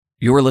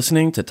You're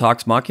listening to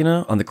Talks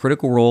Machina on the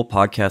Critical Role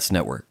Podcast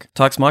Network.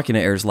 Talks Machina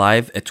airs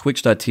live at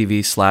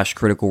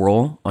twitch.tv/Critical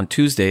Role on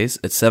Tuesdays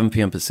at 7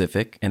 p.m.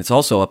 Pacific, and it's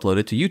also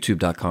uploaded to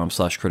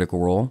youtube.com/Critical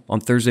Role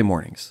on Thursday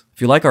mornings. If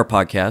you like our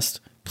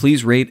podcast,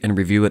 please rate and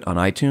review it on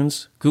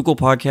iTunes, Google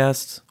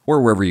Podcasts, or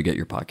wherever you get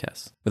your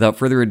podcasts. Without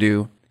further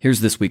ado,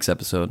 here's this week's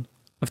episode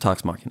of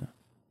Talks Machina.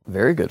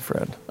 Very good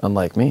friend,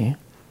 unlike me.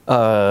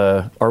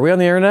 Are we on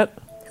the internet?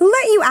 Who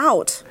let you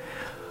out?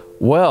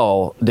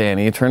 Well,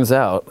 Danny, it turns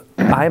out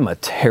I'm a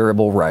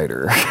terrible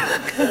writer.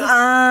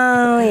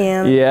 Oh,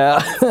 yeah.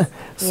 Yeah.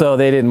 So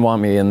they didn't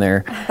want me in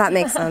there. That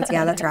makes sense.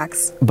 Yeah, that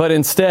tracks. But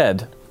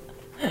instead,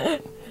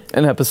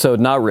 an episode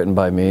not written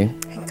by me,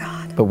 Thank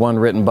God. but one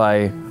written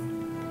by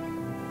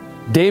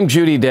Dame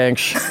Judi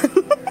Dench.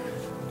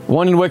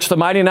 One in which the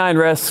Mighty Nine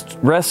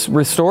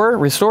restore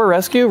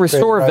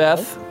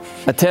Veth,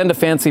 attend a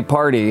fancy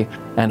party,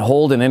 and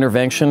hold an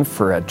intervention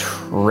for a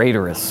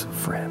traitorous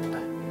friend.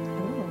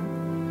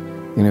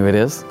 You know who it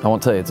is? I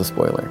won't tell you, it's a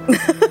spoiler.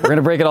 We're going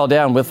to break it all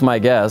down with my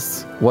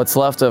guests. What's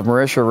left of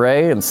Marisha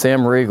Ray and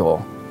Sam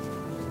Riegel.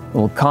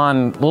 Little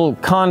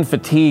con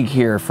fatigue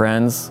here,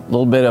 friends. A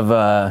little bit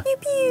of Pew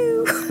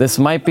pew. this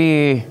might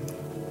be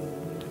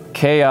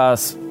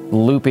chaos,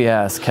 loopy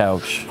ass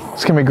couch.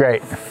 It's gonna be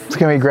great. It's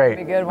gonna be great.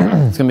 Be a good one.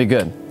 It's going to be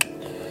good.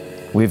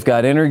 We've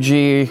got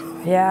energy.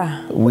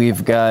 Yeah.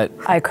 We've got...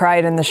 I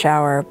cried in the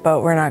shower,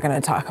 but we're not going to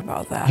talk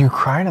about that. You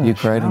cried in the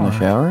shower? You cried in the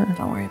shower?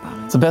 Don't worry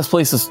about It's the best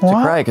places to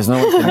What? cry because no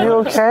one can Are you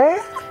notice. okay?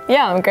 it.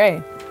 Yeah, I'm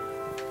great.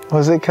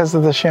 Was it because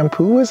of the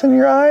shampoo was in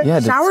your eye? Yeah,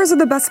 Showers are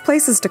the best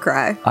places to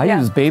cry. I Yeah.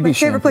 use baby My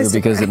favorite place shampoo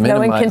to because cry. it No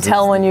minimizes... one can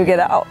tell when you get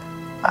out.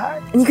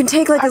 And you can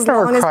take like I've as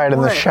long never as cried you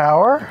in the want.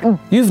 shower.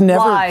 You've never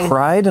Why?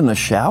 cried in the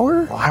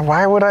shower?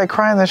 Why would I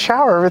cry in the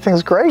shower?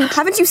 Everything's great.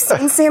 Haven't you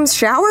seen Sam's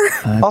shower?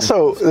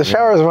 Also, the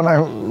shower is when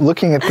I'm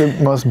looking at the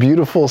most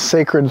beautiful,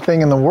 sacred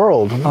thing in the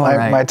world.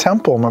 right. My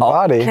temple, my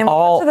body. Can we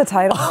All- get to the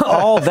title?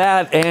 All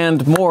that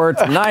and more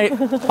tonight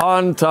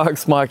on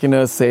Talks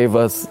Machina. Save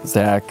us,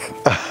 Zach.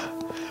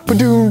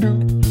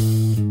 Ba-doom-doo.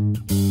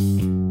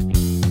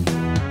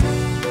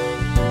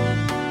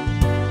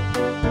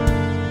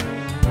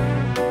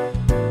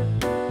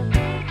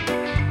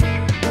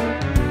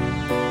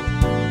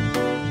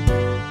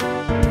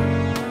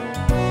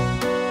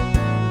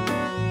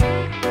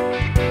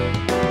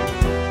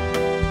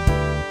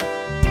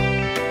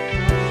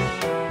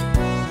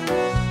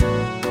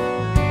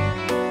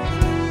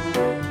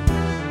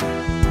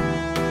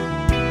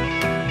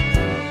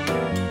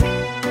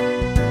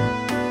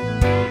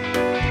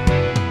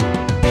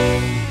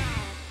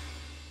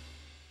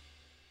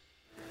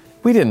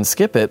 We didn't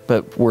skip it,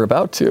 but we're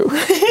about to.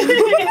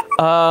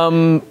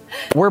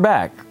 We're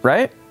back,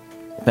 right?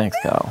 Thanks,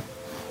 Kyle.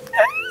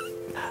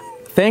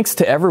 Thanks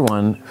to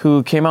everyone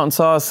who came out and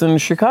saw us in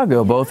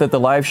Chicago, both at the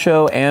live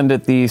show and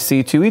at the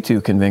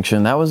C2E97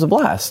 convention. That was a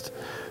blast.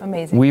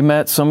 Amazing. We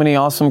met so many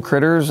awesome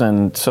critters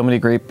and so many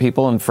great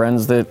people and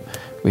friends that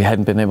we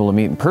hadn't been able to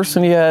meet in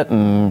person yet,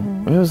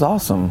 and it was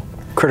awesome.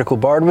 Critical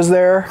Bard was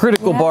there.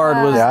 Critical Bard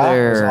was Yeah,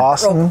 there. it was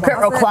awesome. Crit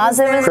Roll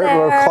Closet was Crit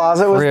Roll there.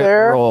 Closet was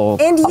there.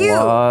 And you.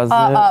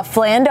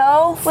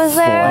 Flando was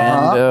there.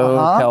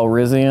 Flando,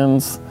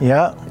 Calrissians.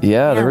 Yeah.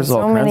 Yeah, there was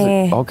so all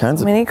many- kinds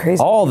so of many crazy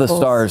all the people.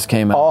 stars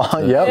came out. Oh,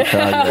 yep.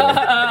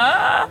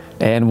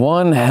 And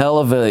one hell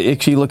of a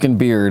itchy looking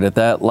beard at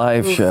that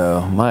live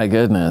show. My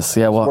goodness.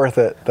 Yeah, well, Worth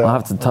it, though. We'll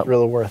have to It's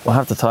really worth it. We'll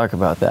have to talk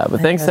about that.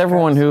 But thanks to that's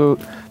everyone who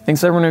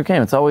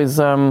came. It's always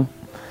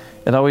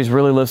it always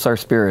really lifts our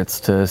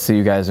spirits to see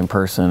you guys in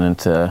person and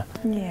to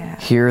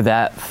hear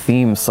that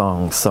theme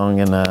song sung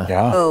in a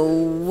Yeah.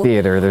 Oh.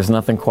 theater. There's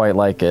nothing quite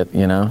like it,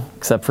 you know,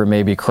 except for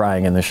maybe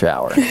crying in the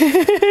shower.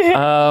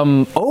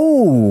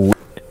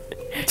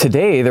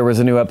 Today there was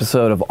a new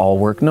episode of All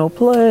Work No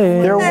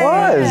Play. There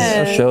was.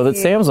 A show that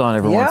Sam's on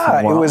every once in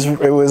Yeah, a while.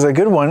 it was a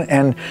good one,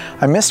 and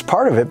I missed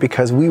part of it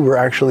because we were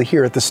actually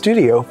here at the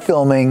studio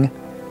filming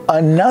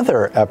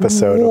another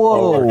episode of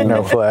All Work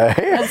No Play.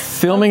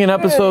 Filming an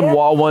episode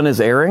while one is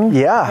airing.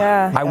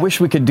 Yeah. I wish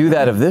we could do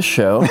that of this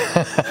show.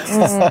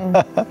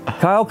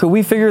 Kyle, could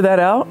we figure that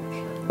out?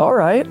 All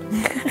right.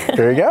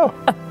 There you go.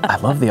 I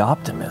love the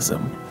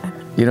optimism.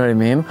 You know what I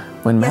mean?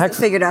 When He hasn't Max,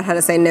 figured out how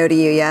to say no to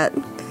you yet.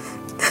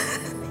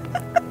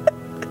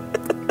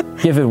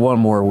 give it one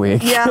more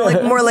week.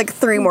 Yeah, more like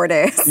 3 more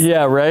days.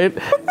 Yeah, right?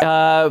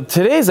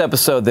 Today's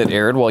episode that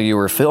aired while you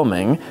were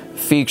filming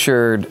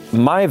featured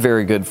my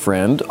very good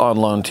friend on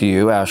loan to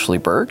you, Ashley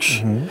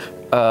Birch,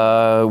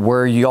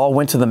 where you all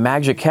went to the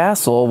Magic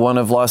Castle, one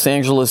of Los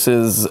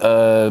Angeles's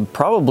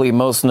probably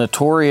most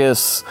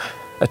notorious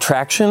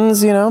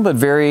attractions, you know, but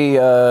very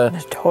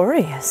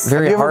Notorious.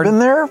 very Have you ever hard, been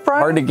there,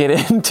 Brian? hard to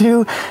get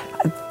into.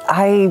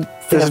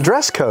 There's a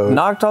dress code.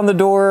 Knocked on the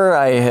door.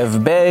 I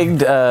have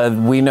begged.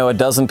 We know a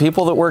dozen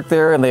people that work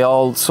there, and they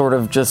all sort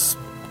of just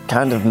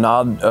kind of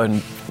nod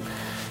and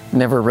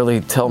never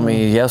really tell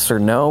me yes or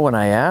no when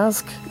I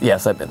ask.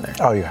 Yes, I've been there.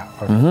 Oh, yeah.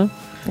 Okay.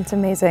 It's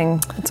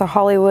amazing. It's a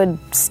Hollywood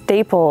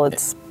staple.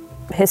 It's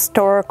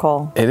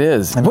historical. It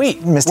is.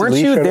 Wait, Misty weren't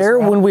Lee you showed us there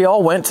around. when we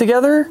all went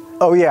together?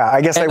 Oh yeah,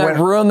 I guess And I I went.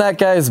 ruined that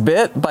guy's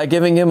bit by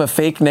giving him a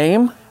fake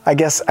name. I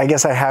guess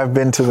I have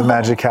been to the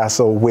Magic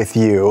Castle with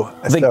you,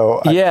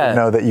 so I yeah. didn't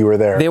know that you were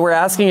there. They were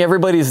asking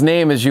everybody's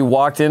name as you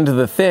walked into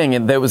the thing,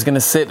 and that was going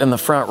to sit in the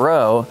front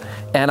row.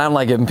 And I'm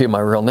like giving people my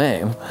real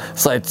name,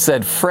 so I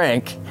said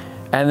Frank.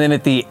 And then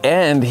at the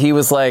end, he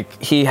was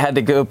like, he had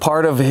to go.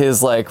 Part of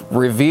his like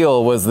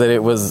reveal was that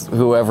it was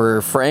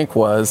whoever Frank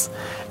was.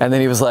 And then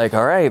he was like,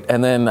 all right.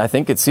 And then I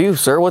think it's you,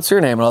 sir. What's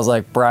your name? And I was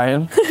like,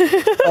 Brian.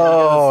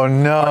 Oh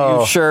no! Are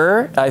you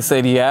sure? I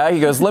said, yeah. He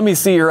goes, let me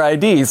see your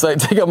ID. So I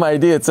take out my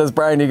ID. It says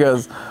Brian. He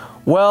goes,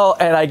 well,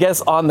 and I guess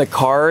on the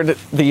card,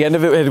 the end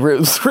of it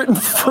was written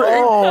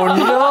Frank. Oh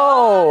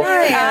no!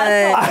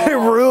 I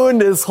ruined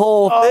his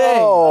whole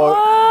thing.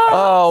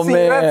 Oh See,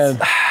 man.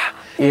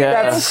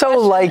 Yeah. That's so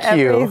like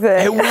you.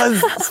 Everything. It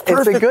was.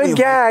 It's a good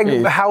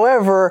gag.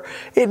 However,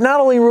 it not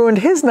only ruined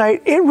his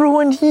night, it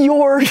ruined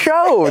your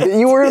show that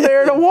you were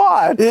there to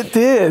watch. It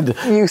did.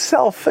 You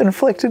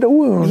self-inflicted a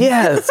wound.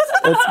 Yes,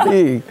 that's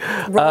me.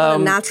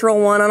 Rolling a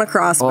natural one on a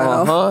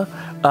crossbow.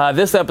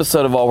 This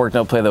episode of All Work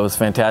No Play, that was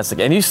fantastic,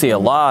 and you see a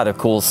lot of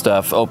cool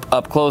stuff.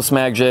 Up close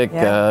magic.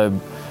 Yeah.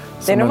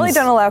 They normally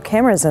don't allow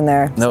cameras in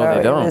there. No, so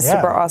they don't. It was Yeah.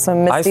 super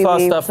awesome. Misty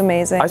Lee was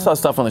amazing. I saw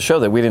stuff on the show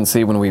that we didn't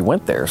see when we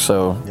went there.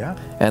 So Yeah.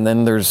 And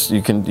then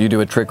you do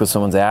a trick with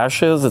someone's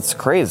ashes. It's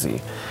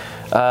crazy.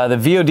 The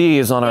VOD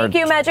is on our. Thank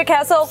you, Magic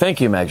Castle.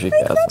 Thank you, Magic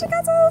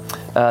Castle.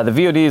 The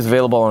VOD is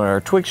available on our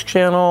Twitch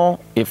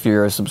channel. If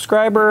you're a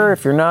subscriber,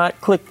 if you're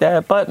not, click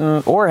that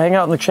button or hang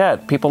out in the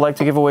chat. People like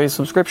to give away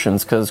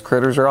subscriptions because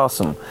critters are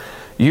awesome.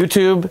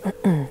 YouTube,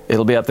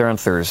 it'll be up there on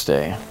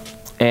Thursday.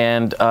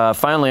 And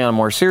finally, on a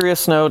more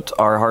serious note,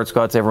 our hearts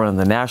go out to everyone in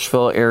the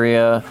Nashville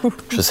area,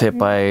 which was hit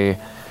by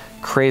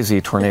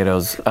crazy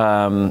tornadoes.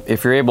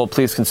 If you're able,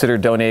 please consider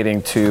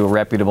donating to a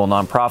reputable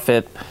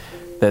nonprofit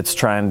that's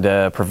trying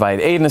to provide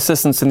aid and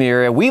assistance in the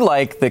area. We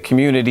like the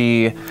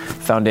Community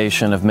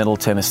Foundation of Middle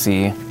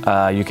Tennessee.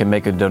 You can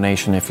make a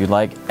donation if you'd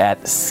like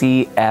at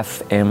cfmt.org.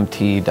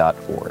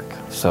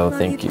 So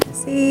thank you.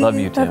 Love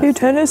you, Tennessee. Love you,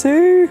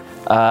 Tennessee.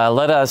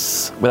 Let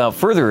us, without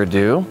further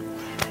ado,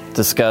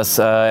 discuss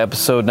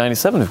episode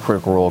 97 of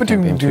Critical Role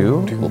Campaign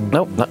 2.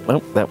 Nope,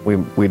 that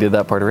we did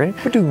that part already.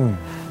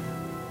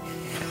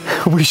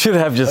 We should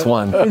have just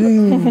one.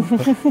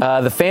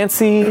 The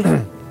Fancy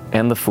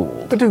and the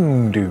Fool.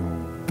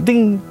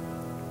 Ding.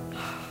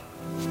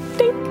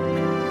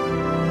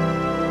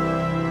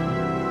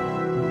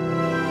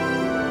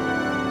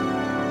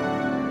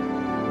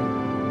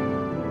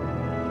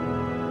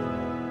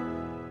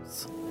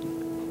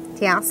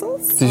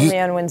 Tassels? Only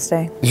on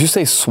Wednesday. Did you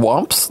say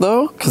swamps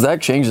though? Because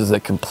that changes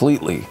it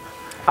completely.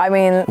 I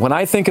mean, When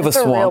I think of a it's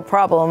a real swamp,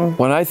 problem.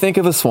 when I think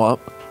of a swamp,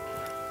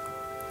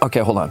 okay,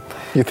 hold on.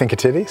 You think of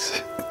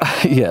titties?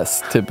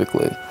 Yes,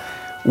 typically.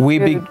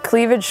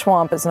 Cleavage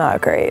swamp is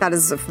not great. That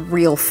is a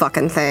real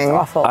fucking thing.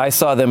 Awful. I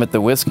saw them at the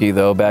Whiskey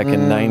though back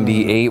in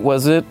 '98,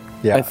 was it?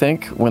 Yeah. I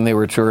think when they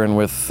were touring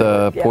with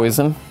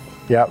Poison.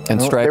 Yep. And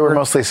They Striper? were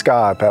mostly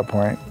ska at that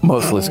point.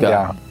 Mostly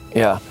ska.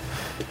 Yeah.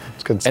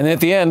 It's good. And at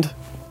the end,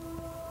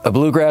 a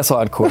bluegrass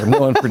encore. No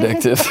one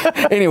predicted.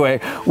 Anyway,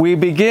 we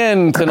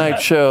begin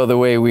tonight's show the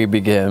way we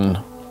begin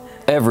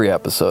every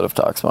episode of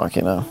Talks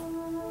Machina,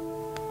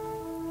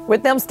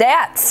 With them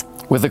stats.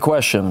 with a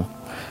question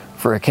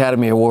for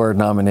Academy Award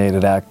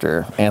nominated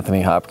actor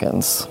Anthony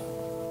Hopkins.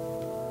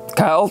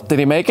 Kyle, did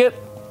he make it?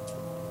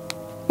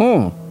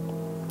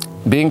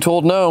 Being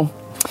told no.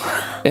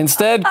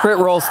 Instead, crit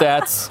roll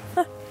stats.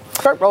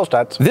 Roll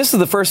stats. This is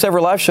the first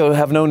ever live show to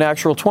have no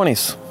natural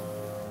 20s.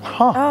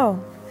 Oh.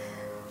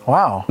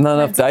 Wow. Not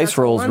enough dice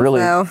natural rolls, ones, really.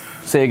 though.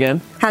 Say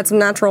again? Had some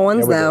natural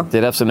ones, we though.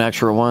 Did have some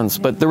natural ones,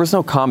 but there was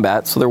no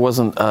combat, so there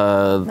wasn't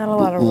a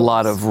lot of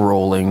lot rolls. of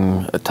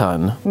rolling a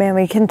ton. Man,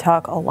 we can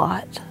talk a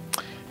lot.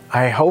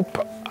 I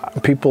hope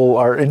people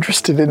are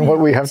interested in what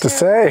we have to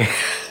say.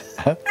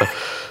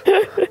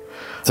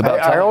 It's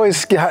about I time.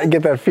 always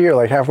get that fear,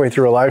 like halfway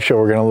through a live show,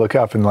 we're going to look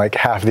up and like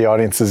half the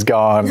audience is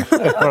gone.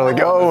 We're like,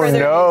 oh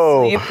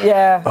no.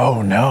 Yeah.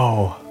 Oh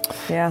no.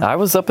 Yeah. I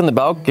was up in the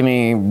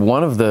balcony,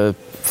 one of the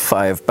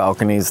 5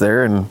 balconies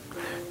there, and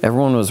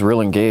everyone was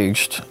real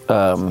engaged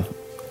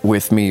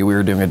with me. We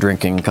were doing a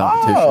drinking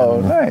competition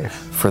Oh, nice.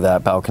 for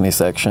that balcony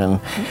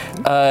section.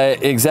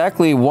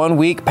 Exactly 1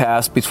 week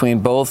passed between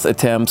both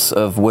attempts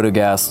of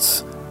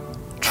Widogast's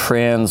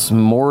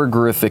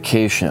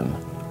transmogrification.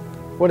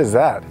 What is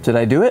that? Did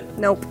I do it?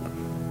 Nope.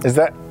 Is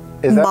that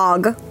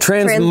Mog.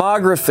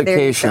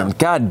 Transmogrification.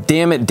 God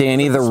damn it,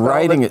 Danny. The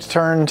writing it it.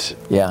 turned?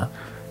 Yeah.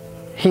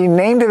 He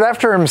named it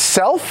after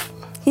himself?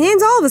 He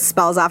names all of his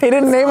spells after He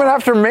didn't name it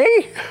after me?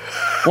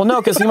 Well,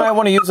 no, because he might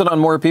want to use it on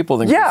more people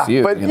than Yeah, just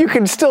you. but know? you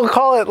can still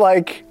call it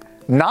like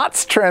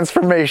Knott's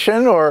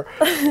transformation or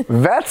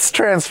Vet's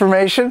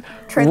transformation.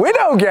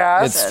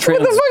 Widowgast. It's What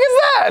the fuck is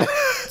that?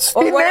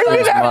 He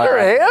named it after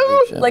him?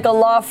 Like a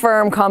law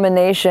firm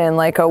combination,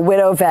 like a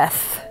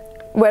Widowveth.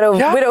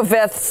 Yeah.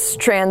 Widowveth's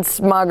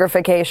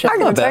transmogrification. I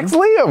can text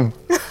Liam.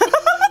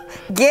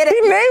 Get He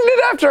it. named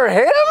it after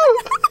him?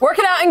 Work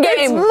it out in It's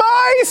game.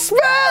 my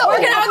spell!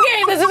 Work it out in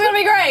game. This is gonna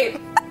be great.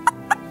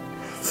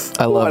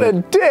 I love What it.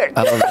 a dick.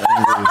 I love it.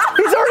 Angry.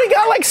 He's already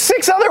got like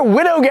 6 other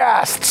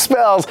Widowgast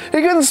spells.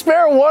 He couldn't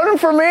spare one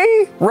for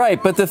me?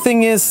 Right, but the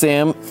thing is,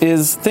 Sam,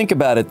 is think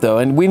about it though,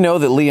 and we know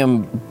that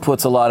Liam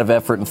puts a lot of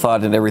effort and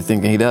thought into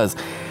everything he does.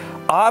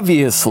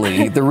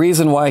 Obviously, the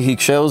reason why he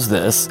chose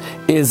this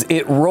is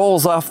it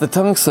rolls off the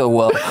tongue so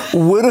well.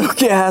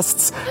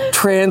 Widowgast's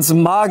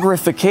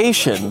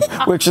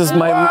transmogrification, which is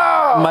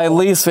my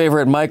least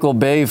favorite Michael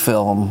Bay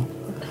film.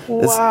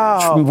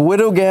 Wow.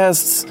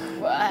 Widowgast's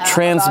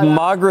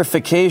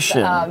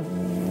transmogrification.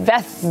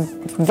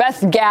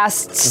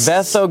 Vethgast's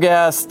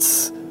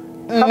Vethogast's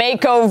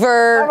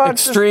makeover. about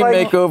Extreme just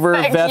like- Makeover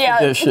Veth Yeah.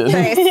 Edition.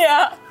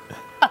 Yeah.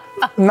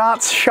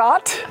 Not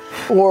shot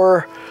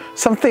or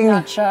something.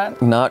 Not shot?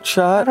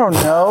 I don't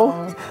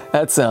know.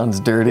 That sounds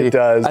dirty. It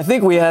does. I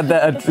think we had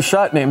that a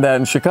shot named that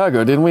in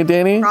Chicago, didn't we,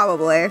 Danny?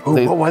 Probably.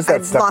 Ooh, what was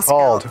that I stuff lost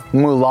called? count.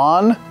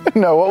 Mulan?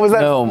 No, what was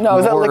that? No,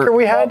 was that more- liquor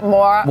we had?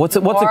 What's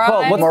it called? What's the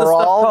stuff Moral,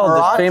 called?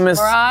 Marat? The famous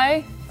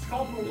Rye.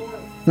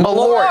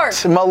 Malort.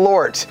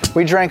 Malort.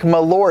 We drank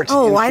Malort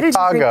Oh, in why did you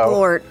Chicago. drink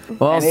Malort?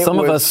 Well, And it some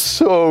of was us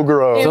so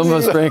gross. some of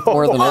us drank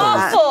more than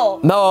others.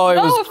 Awful. No, it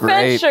no was offense,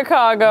 great.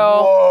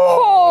 Chicago.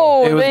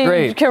 Oh, It was they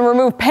great. can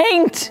remove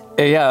paint.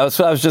 Yeah, that's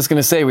what I was just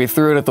gonna say. We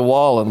threw it at the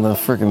wall and the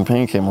freaking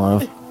paint came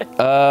off.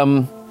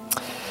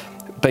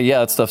 But yeah,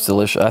 that stuff's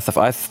delicious.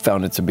 I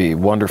found it to be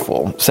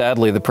wonderful.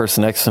 Sadly, the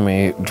person next to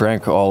me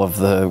drank all of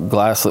the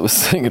glass that was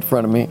sitting in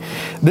front of me.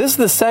 This is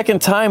the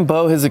second time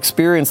Bo has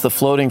experienced the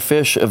floating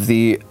fish of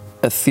the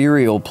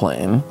ethereal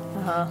plane.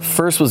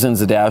 First was in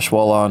Zadash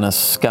while on a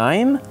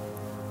Skine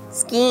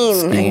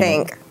Scheme, I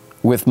think.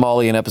 with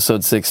Molly in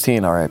episode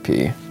 16,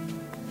 R.I.P.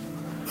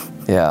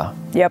 Yeah.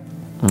 Yep.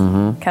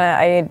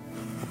 I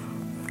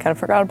kind of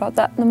forgot about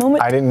that in the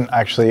moment. I didn't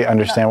actually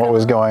understand what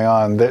was going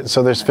on.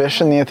 So there's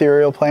fish in the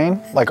ethereal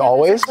plane, like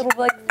always?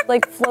 Little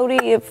like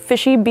floaty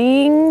fishy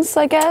beings,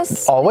 I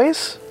guess.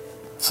 Always?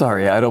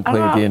 Sorry, I don't play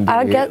D&D.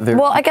 I guess. They're-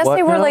 Well, I guess what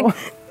they were now? like.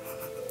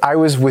 I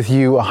was with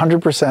you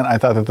 100%. I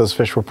thought that those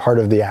fish were part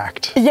of the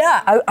act.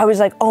 Yeah, I was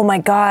like, oh my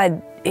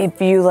god, if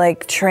you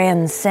like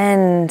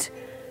transcend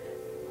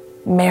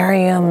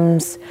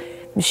Miriam's,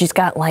 she's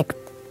got like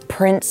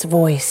Prince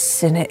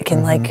voice and it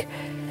can like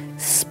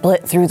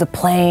split through the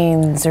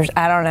planes. There's,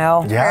 I don't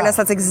know. Yeah. Fairness,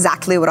 that's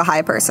exactly what a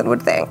high person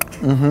would think.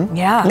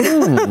 Yeah,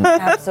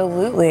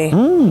 absolutely.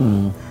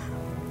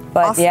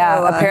 But Also,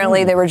 yeah,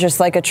 apparently they were just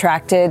like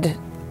attracted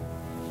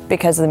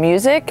because of the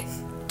music.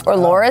 Or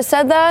Laura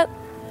said that.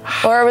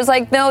 Or it was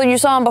like, no, you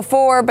saw them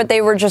before, but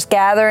they were just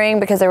gathering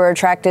because they were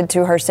attracted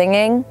to her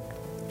singing.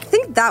 I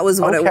think that was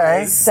what it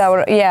Okay. was.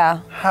 So yeah.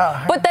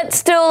 But that's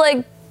still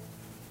like,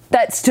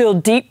 that's still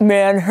deep,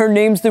 man. Her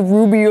name's the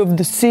Ruby of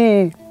the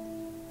Sea.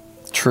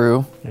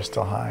 True. You're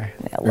still high.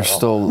 You're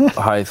still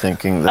high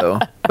thinking though.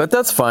 But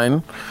that's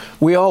fine.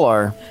 We all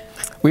are.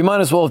 We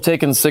might as well have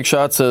taken 6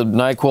 shots of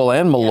NyQuil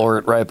and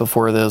Malort right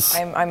before this.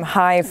 I'm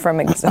high from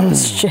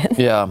exhaustion.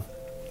 Yeah.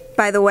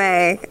 By the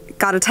way,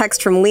 got a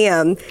text from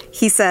Liam.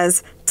 He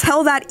says,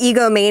 tell that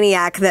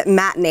egomaniac that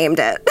Matt named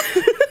it.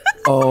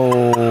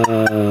 Oh,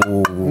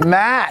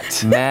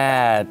 Matt!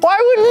 Matt. Why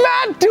would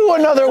Matt do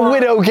another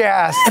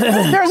Widowgast?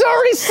 There's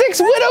already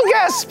 6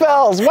 Widowgast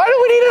spells. Why do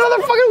we need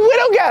another fucking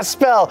Widowgast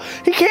spell?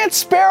 He can't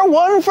spare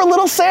one for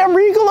little Sam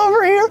Riegel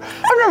over here?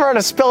 I've never heard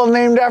a spell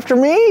named after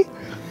me.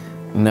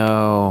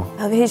 No.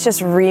 He's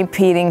just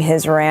repeating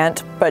his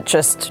rant, but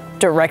just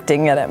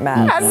directing it at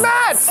Matt. And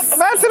Matt's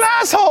an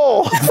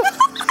asshole.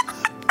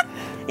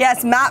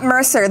 Yes, Matt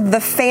Mercer,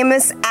 the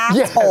famous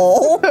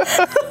asshole.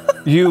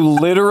 You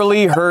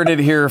literally heard it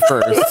here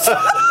first.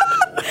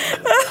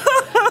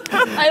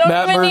 I don't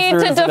Matt even need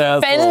Mercer to is an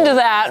defend asshole.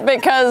 that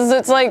because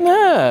it's like,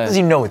 Yeah. Does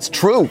he know it's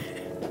true?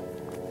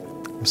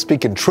 I'm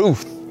speaking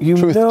truth. You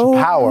truth know to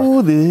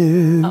power.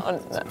 this. No?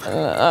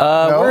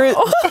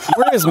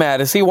 Where is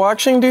Matt? Is he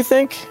watching, do you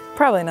think?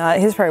 Probably not.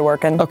 He's probably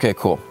working. Okay,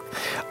 cool.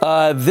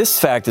 This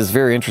fact is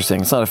very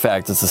interesting. It's not a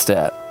fact, it's a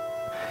stat.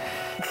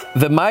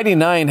 The Mighty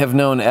Nine have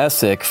known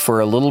Essek for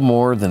a little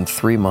more than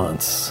 3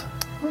 months.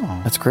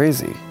 Oh. That's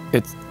crazy.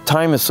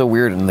 Time is so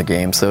weird in the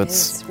game, so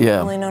it's, yeah.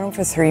 Only known him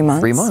for 3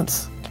 months. 3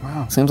 months.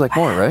 Wow. Seems like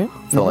more, right?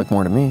 Felt like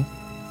more to me.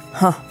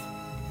 Huh.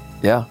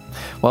 Yeah.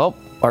 Well,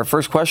 our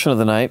first question of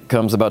the night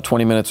comes about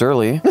 20 minutes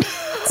early.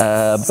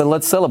 But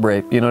let's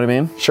celebrate, you know what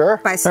I mean? Sure.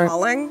 By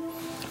stalling?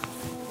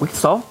 We can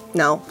stall.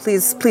 No,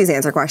 please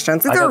answer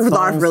questions. There got are a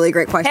lot of songs. really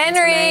great questions.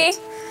 Henry. tonight.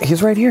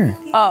 He's right here.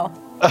 Oh,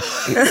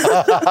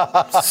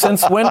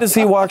 Since when does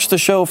he watch the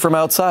show from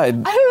outside?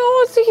 I don't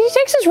know. He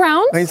takes his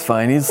rounds. He's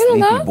fine. He's You know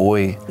sleepy that?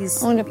 boy.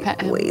 He's I want to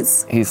pet him.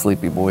 always. He's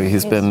sleepy boy.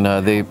 He's been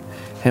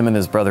him and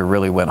his brother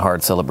really went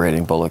hard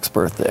celebrating Bullock's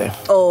birthday.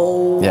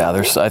 Oh. Yeah,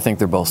 I think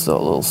they're both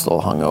still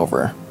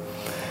hungover.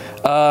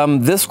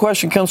 This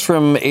question comes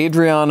from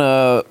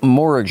Adriana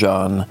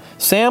Morajan.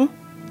 Sam,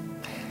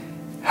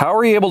 how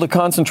are you able to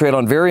concentrate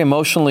on very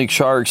emotionally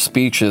charged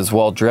speeches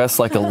while dressed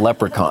like a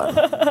leprechaun?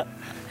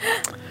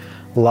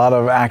 A lot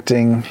of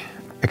acting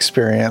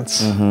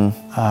experience.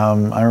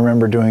 I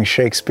remember doing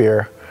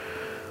Shakespeare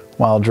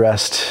while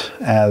dressed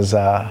as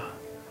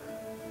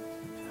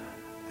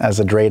as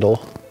a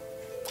dreidel.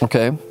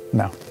 Okay.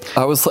 No.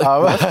 I was like,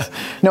 what?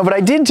 No, but I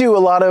did do a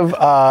lot of,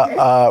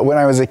 when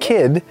I was a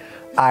kid,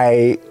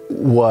 I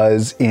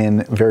was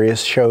in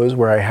various shows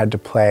where I had to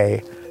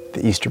play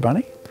the Easter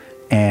Bunny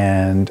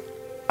and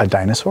a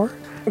dinosaur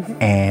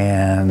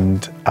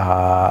and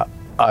a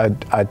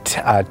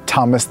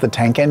Thomas the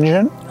Tank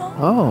Engine.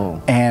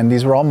 Oh. And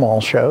these were all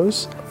mall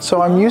shows.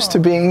 So I'm used to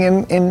being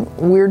in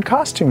weird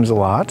costumes a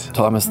lot.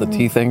 Thomas the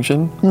Teeth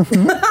Engine.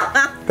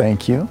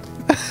 Thank you.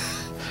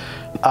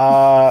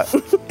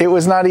 It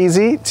was not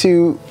easy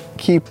to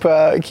keep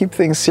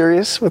things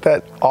serious with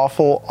that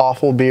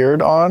awful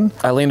beard on.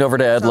 I leaned over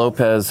to Ed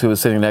Lopez, who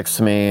was sitting next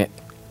to me.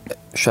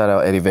 Shout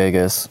out Eddie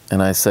Vegas,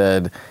 and I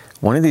said,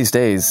 one of these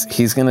days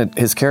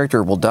his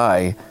character will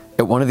die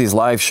at one of these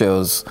live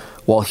shows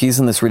while he's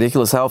in this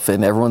ridiculous outfit,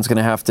 and everyone's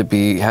gonna have to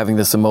be having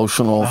this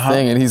emotional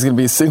thing, and he's gonna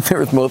be sitting there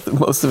with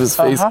most of his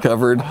face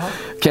covered.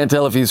 Can't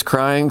tell if he's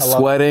crying,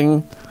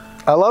 sweating.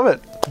 I love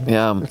it.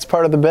 Yeah. It's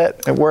part of the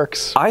bit. It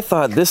works. I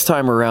thought this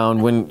time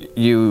around, when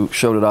you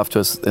showed it off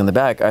to us in the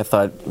back, I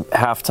thought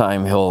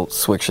halftime he'll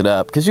switch it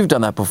up. Because you've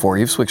done that before.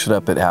 You've switched it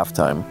up at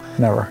halftime.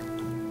 Never.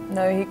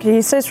 No,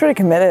 he stays pretty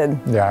committed.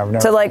 Yeah, I've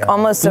never. To like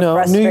almost a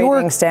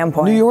frustrating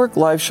standpoint. New York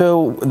live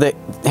show, the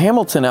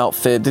Hamilton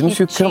outfit, didn't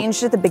you come?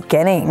 Changed at the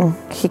beginning.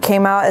 He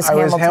came out as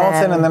Hamilton. I was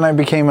Hamilton, and then I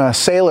became a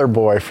sailor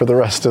boy for the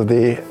rest of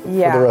the.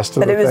 Yeah, for the rest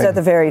of but the it was thing. at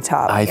the very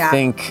top. I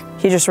think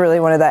He just really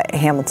wanted that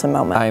Hamilton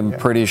moment. I'm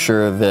pretty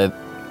sure that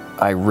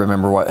I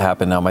remember what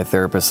happened now. My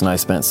therapist and I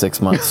spent 6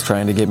 months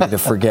trying to get me to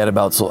forget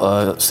about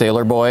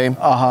Sailor Boy. And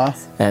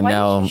Why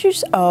now.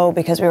 didn't you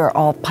because we were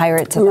all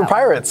pirates. We were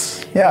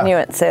pirates. Yeah. And you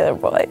went Sailor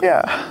Boy.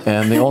 Yeah.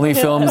 And the only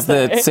films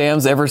that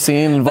Sam's ever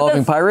seen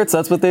involving pirates,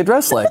 that's what they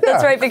dress like.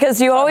 That's right,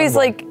 because you always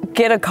like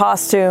get a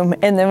costume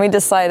and then we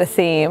decide a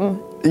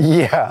theme.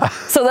 Yeah.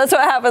 So that's what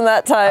happened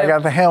that time. I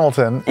got the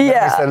Hamilton. And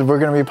Yeah. we said we're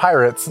going to be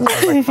pirates. And I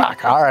was like,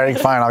 fuck, all right,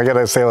 fine, I'll get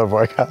a Sailor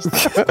Boy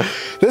costume.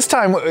 This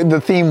time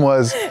the theme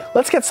was,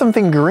 let's get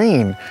something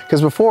green. Because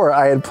before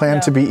I had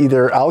planned to be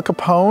either Al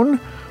Capone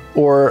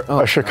or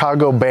a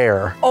Chicago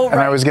bear. Oh, And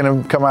I right. was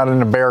going to come out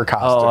in a bear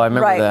costume. Oh, I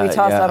remember Right, that. we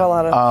tossed out a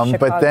lot of Chicago.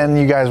 But then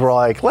you guys were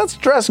like, let's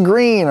dress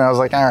green. And I was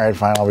like, all right,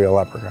 fine, I'll be a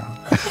leprechaun.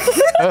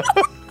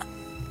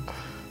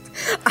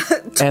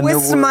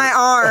 Twist my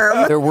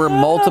arm. There were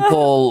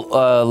multiple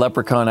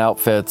leprechaun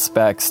outfits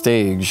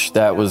backstage.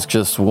 That was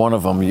just one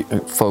of them.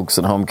 Folks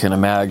at home can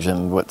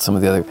imagine what some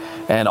of the other,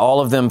 and all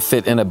of them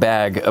fit in a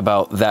bag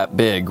about that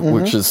big,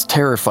 which is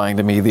terrifying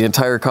to me. The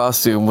entire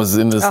costume was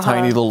in this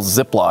tiny little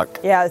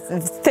Ziploc. Yeah,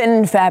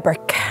 thin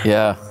fabric.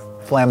 Yeah,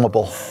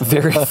 Flammable.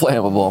 very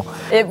flammable.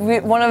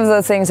 One of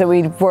the things that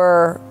we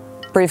were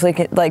briefly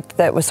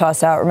that was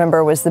tossed out,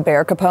 remember, was the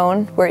Bear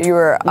Capone, where you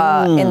were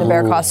in the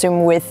bear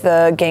costume with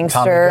the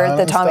gangster,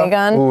 the Tommy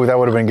gun. Ooh, that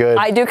would have been good.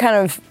 I do kind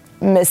of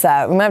miss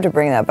that. We might have to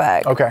bring that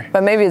back. Okay.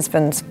 But maybe it's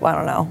been, I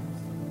don't know.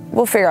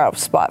 We'll figure out a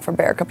spot for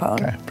Bear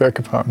Capone. Okay, Bear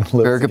Capone. lives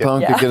Bear again.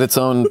 Capone could get its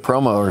own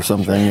promo or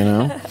something, you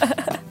know.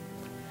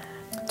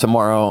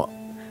 Tomorrow.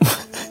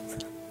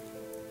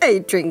 Hey,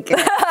 drink it.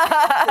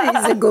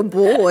 He's a good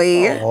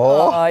boy.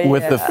 Oh, yeah.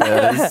 With the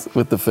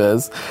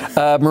fez.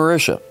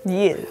 Marisha.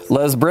 Yes.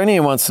 Les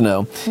Brennian wants to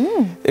know,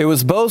 it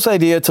was Bo's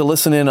idea to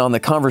listen in on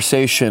the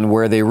conversation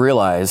where they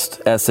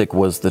realized Essek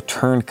was the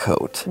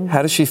turncoat.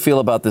 How does she feel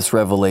about this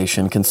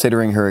revelation,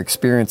 considering her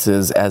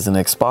experiences as an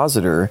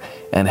expositor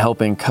and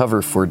helping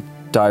cover for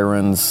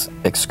Dyron's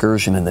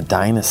excursion in the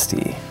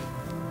Dynasty?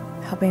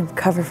 Helping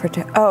cover for,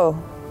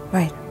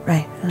 right.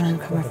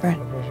 Cover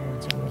for.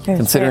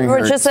 Considering Or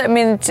her- just,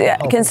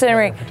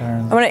 considering,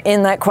 I'm going to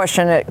end that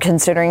question at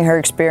considering her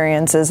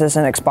experiences as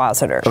an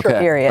expositor. Okay.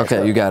 Period.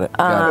 Okay, you got it.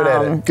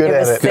 Good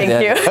edit.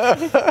 Thank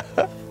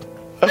you.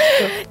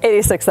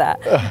 86 that.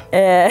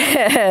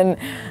 And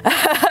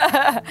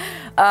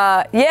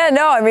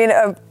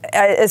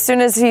as soon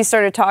as he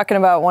started talking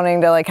about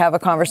wanting to like have a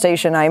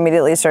conversation, I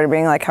immediately started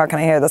being like, how can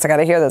I hear this? I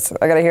gotta hear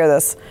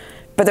this.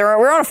 But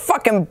we're on a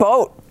fucking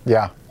boat.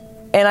 Yeah.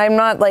 And I'm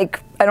not like,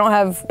 I don't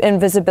have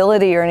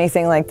invisibility or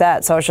anything like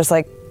that. So I was just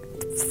like,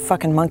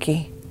 fucking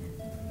monkey.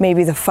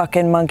 Maybe the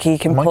fucking monkey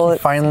can pull Monkey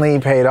it. finally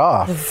paid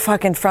off.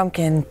 Fucking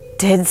Frumpkin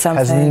did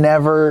something. Has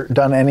never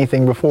done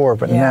anything before,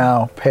 but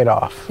now paid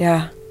off.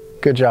 Yeah.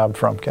 Good job,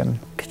 Frumpkin.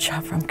 Good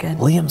job, Frumpkin.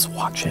 Liam's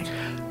watching.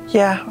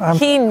 Yeah, I'm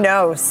He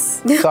knows.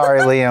 sorry,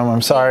 Liam.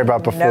 I'm sorry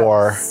about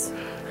before, Knows.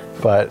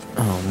 but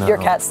Your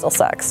cat still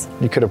sucks.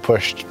 you could have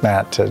pushed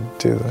Matt to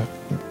do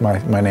my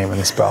name in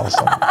the spell.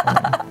 So.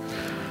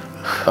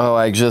 Oh,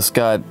 I just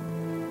got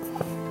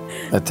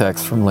a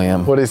text from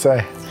Liam. What did he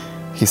say?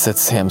 He said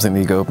Sam's an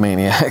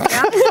egomaniac.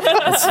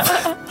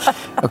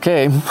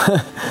 Okay,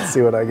 Let's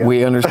see what I get.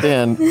 we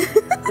understand.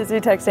 Is he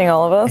texting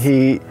all of us?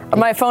 He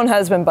My phone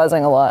has been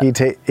buzzing a lot. he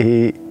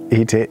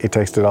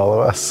texted all of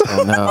us.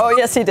 Oh no. Oh,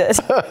 yes, he did.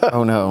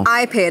 Oh no.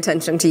 I pay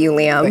attention to you,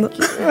 Liam.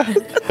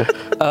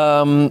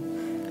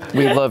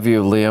 We love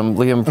you, Liam.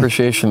 Liam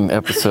appreciation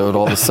episode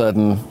all of a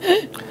sudden.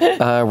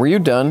 Were you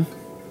done?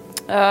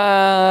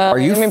 Are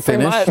you pretty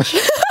finished? much.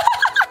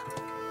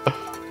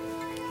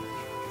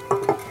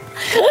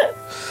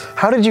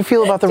 How did you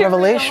feel about the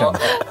revelation?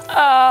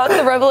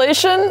 The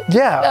revelation?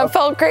 Yeah. I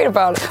felt great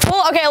about it.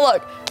 Well, okay,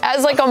 look,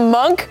 as like a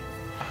monk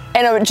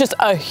and just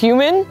a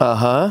human,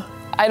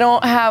 I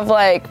don't have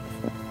like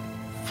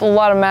a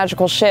lot of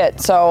magical shit,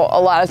 so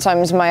a lot of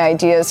times my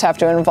ideas have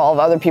to involve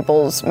other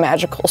people's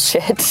magical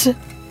shit.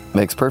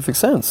 Makes perfect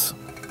sense.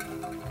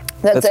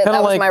 That's it. kinda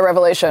That was like- my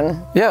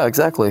revelation. Yeah,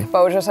 exactly.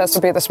 Bo just has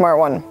to be the smart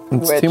one,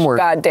 It's which, teamwork.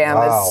 goddamn,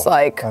 is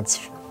like, That's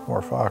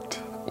more fucked.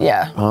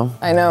 yeah,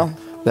 I know.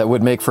 That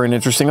would make for an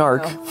interesting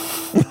arc.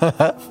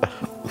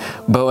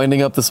 Bo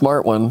ending up the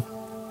smart one.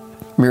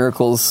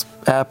 Miracles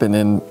happen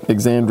in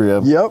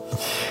Exandria.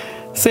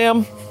 Yep.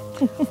 Sam,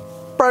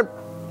 But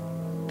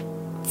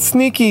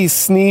Sneaky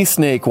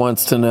Snake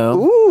wants to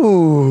know.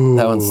 ooh.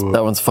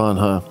 That one's fun,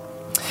 huh?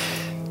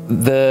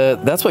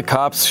 That's what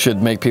cops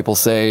should make people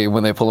say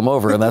when they pull them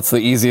over, and that's the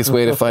easiest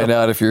way to find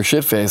out if you're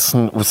shit-faced.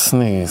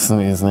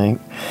 Snake.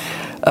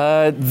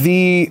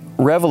 The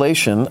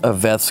revelation of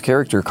Veth's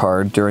character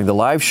card during the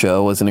live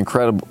show was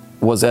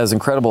as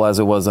incredible as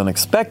it was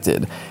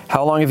unexpected.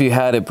 How long have you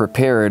had it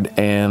prepared,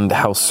 and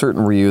how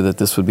certain were you that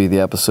this would be the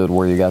episode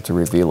where you got to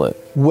reveal it?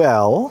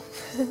 Well,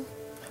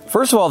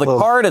 First of all, the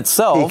card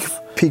itself.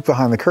 peek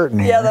behind the curtain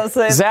here. Yeah, that's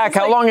it. Zach,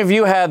 how long have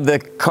you had the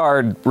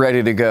card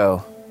ready to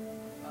go?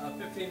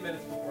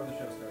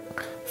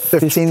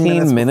 15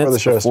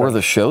 minutes before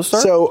the show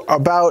started. So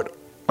about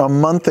a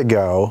month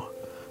ago,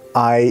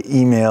 I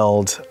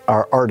emailed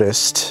our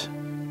artist,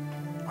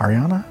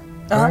 Ariana?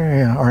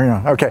 Yeah,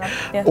 Ariana. Okay.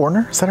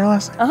 Orner? Is that her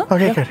last name?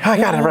 Okay, good. I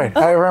got it right.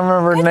 I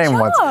remember her name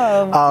once.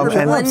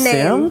 One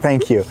name.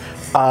 Thank you.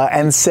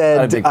 And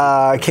said,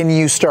 can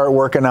you start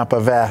working up a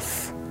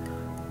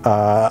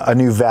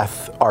new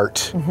Veth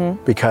art?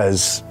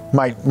 Because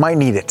might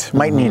need it.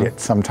 Might need it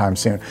sometime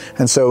soon.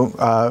 And so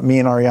me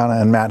and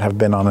Ariana and Matt have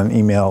been on an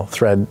email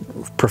thread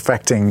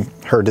perfecting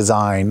her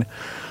design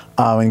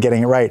and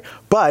getting it right.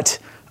 But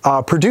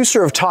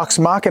producer of Talks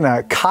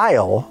Machina,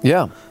 Kyle,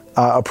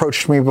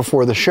 approached me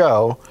before the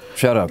show.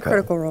 Shout out, Kyle.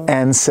 Critical Role.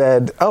 And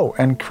said,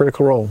 and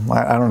Critical Role.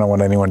 I don't know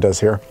what anyone does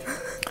here.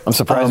 I'm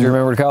surprised you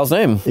remembered Kyle's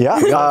name. Yeah.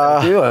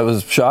 I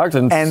was shocked,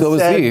 and so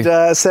was he.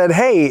 Said,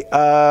 hey,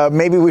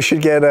 maybe we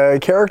should get a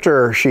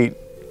character sheet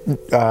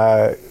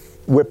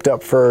whipped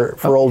up for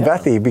old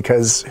Vethy,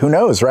 because who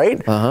knows, right?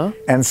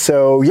 And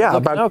so,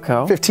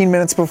 about 15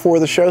 minutes before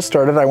the show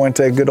started, I went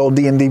to good old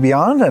D&D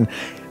Beyond, and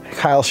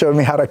Kyle showed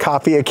me how to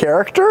copy a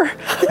character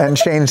and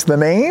change the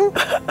name,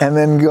 and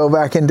then go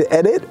back into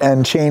edit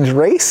and change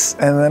race,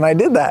 and then I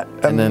did that.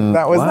 And then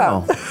that was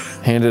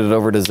that. Handed it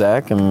over to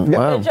Zach, and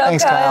wow. Good job,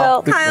 Thanks,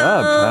 Kyle. Good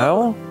job,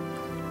 Kyle.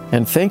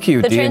 And thank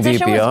you, The D&D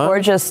transition was Beyond.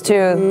 gorgeous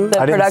too. The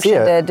I didn't production see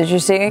it. did. Did you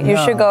see? You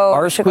should go.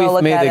 Arsqueef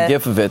Look made at a it.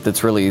 GIF of it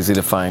that's really easy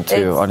to find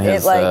too on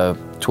his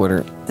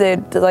Twitter.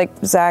 Like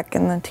Zach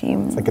and the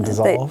team. It's like a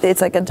dissolve?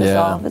 It's like a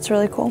dissolve. Yeah. It's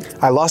really cool.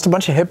 I lost a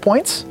bunch of hit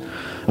points.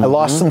 I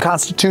lost some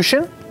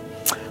constitution.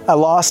 I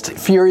lost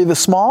Fury the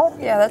Small.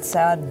 Yeah, that's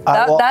sad.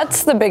 well,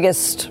 That's the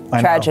biggest I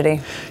know.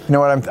 tragedy. You know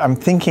what? I'm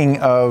thinking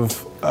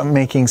of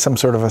making some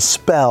sort of a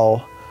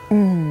spell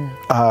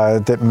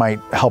that might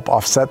help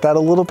offset that a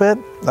little bit.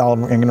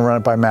 I'm going to run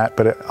it by Matt,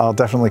 but I'll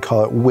definitely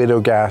call it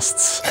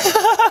Widowgast's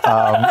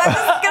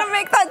Gonna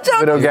make that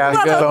joke.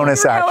 Widowgast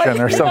bonus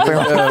action or something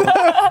like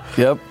that.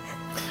 Yep.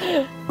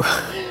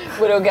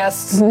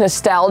 Widowgast's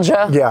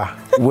nostalgia. Yeah.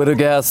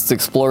 Widowgast's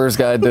Explorer's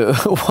Guide to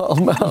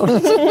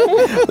Wildmount.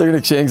 They're going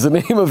to change the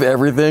name of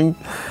everything.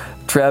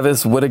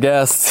 Travis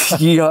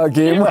Widowgast's Yeehaw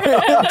Game Ranch.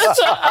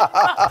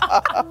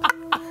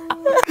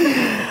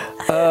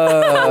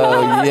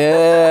 Oh,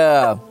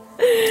 yeah.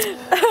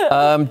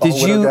 Did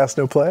you... Widowgast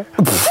no play?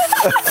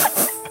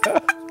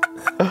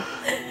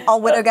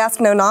 All Widowgast,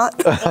 no not.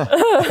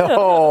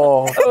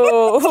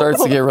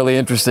 Starts to get really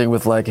interesting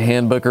with like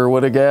Handbooker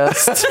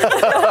Widowgast.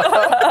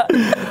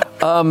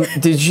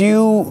 Did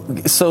you?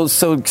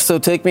 So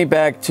take me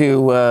back to.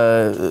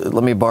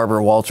 Let me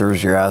Barbara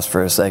Walters your ass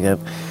for a second.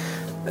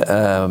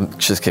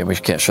 Just kidding. We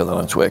can't show that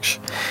on Twitch.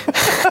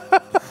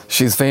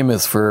 She's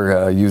famous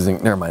for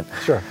using. Never mind.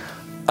 Sure.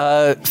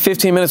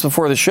 15 minutes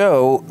before the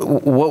show,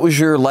 what was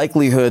your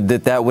likelihood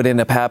that would end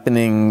up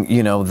happening,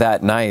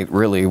 that night,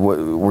 really?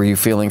 Were you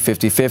feeling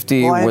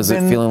 50-50? Well, was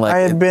it feeling like I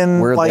had been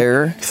we're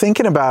there?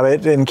 Thinking about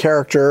it in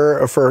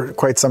character for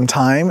quite some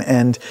time,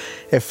 and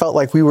it felt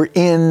like we were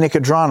in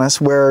Nicodranus,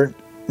 where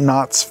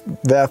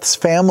Veth's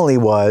family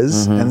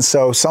was, and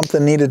so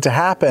something needed to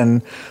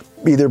happen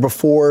either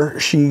before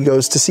she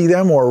goes to see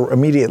them or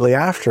immediately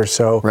after.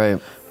 So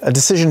a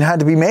decision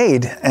had to be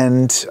made,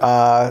 and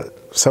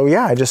so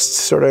yeah, I just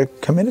sort of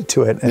committed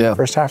to it in the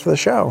first half of the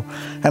show.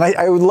 And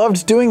I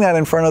loved doing that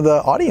in front of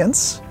the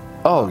audience.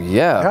 Oh,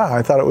 yeah. Yeah,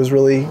 I thought it was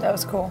really That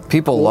was cool.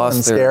 People cool lost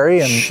and their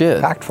scary and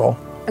shit. impactful.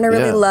 And I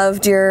really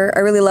loved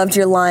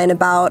your line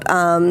about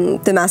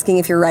them asking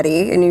if you're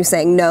ready and you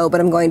saying no,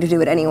 but I'm going to do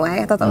it anyway.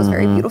 I thought that was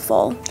very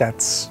beautiful.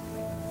 That's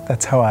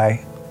how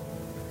I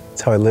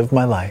live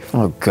my life.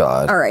 Oh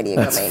God. Alrighty,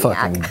 that's egomaniac.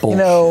 fucking bullshit. You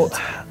know,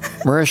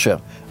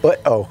 Marisha.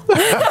 What? Oh.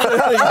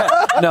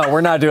 No,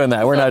 we're not doing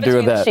that. We're not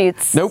doing Between the that.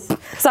 sheets. Nope.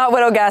 It's not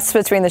widow gas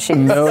between the sheets.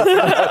 Nope.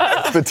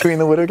 Between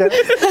the widow guys?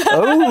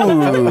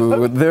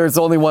 Oh, there's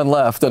only one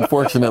left,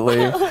 unfortunately.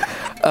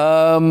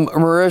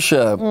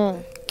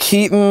 Marisha,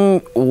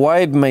 Keaton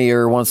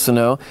Weidmeyer wants to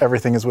know.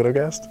 Everything is widow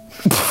gassed?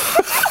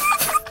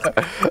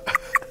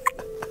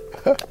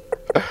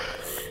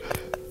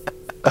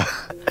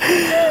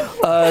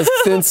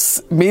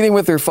 Since meeting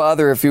with her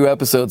father a few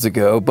episodes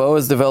ago, Bo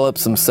has developed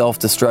some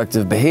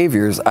self-destructive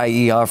behaviors,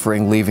 i.e.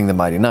 offering leaving the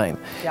Mighty Nine.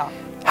 Yeah.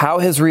 How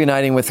has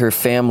reuniting with her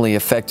family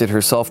affected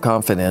her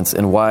self-confidence,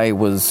 and why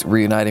was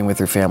reuniting with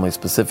her family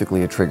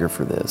specifically a trigger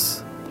for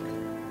this?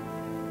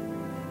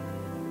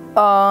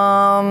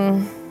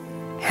 How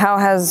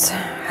has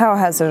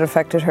it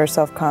affected her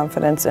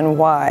self-confidence, and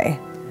why?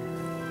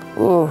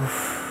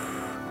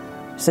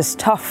 This is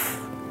tough.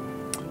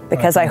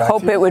 Because I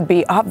hope it would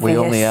be obvious. We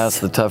only ask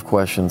the tough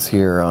questions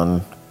here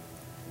on...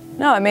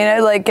 No, I mean,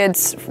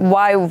 it's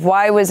why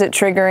was it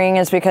triggering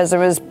is because it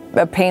was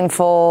a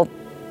painful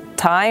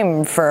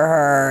time for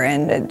her,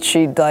 and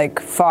she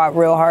fought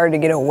real hard to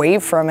get away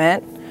from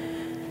it.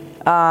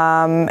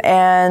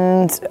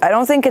 And I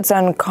don't think it's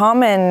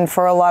uncommon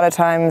for a lot of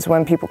times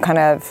when people kind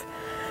of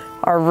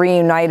are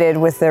reunited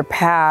with their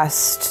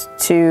past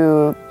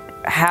to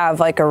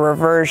have a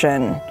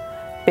reversion,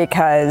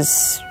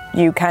 because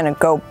you kind of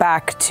go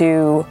back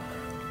to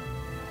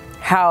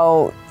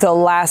how the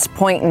last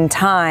point in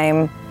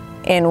time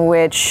in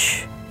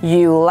which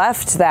you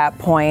left that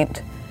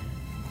point,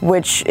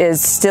 which is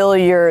still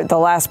the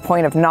last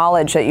point of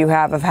knowledge that you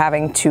have of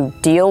having to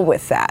deal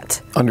with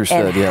that.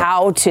 Understood, and yeah.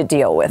 how to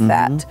deal with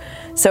that.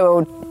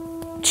 So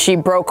she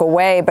broke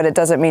away, but it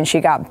doesn't mean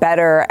she got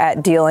better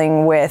at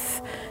dealing with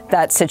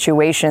that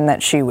situation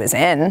that she was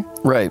in.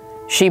 Right.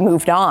 She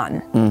moved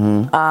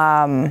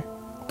on.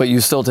 But you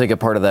still take a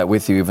part of that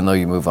with you even though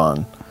you move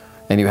on.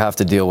 And you have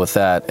to deal with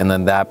that, and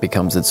then that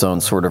becomes its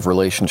own sort of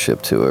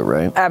relationship to it,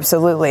 right?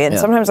 Absolutely. And Yeah.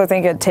 sometimes I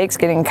think it takes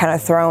getting kind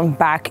of thrown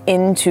back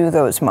into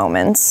those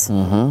moments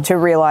to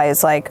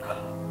realize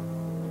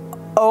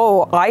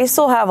oh, I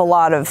still have a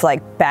lot of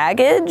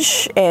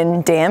baggage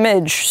and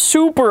damage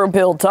super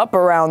built up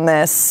around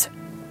this,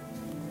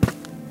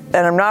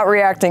 and I'm not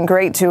reacting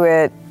great to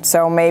it,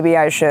 so maybe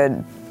I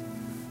should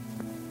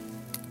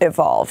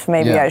evolve.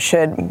 Maybe Yeah. I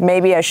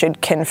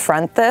should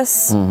confront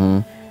this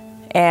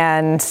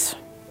and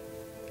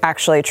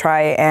actually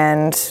try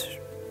and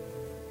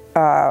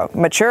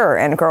mature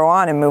and grow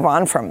on and move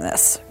on from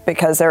this,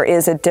 because there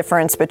is a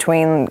difference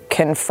between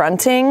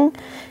confronting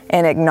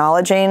and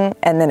acknowledging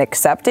and then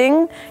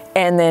accepting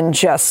and then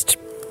just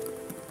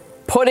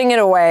putting it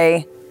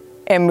away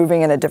and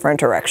moving in a different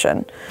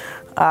direction.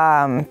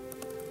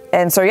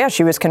 And so, yeah,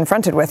 she was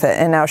confronted with it,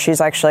 and now she's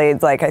actually,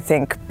 I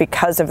think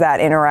because of that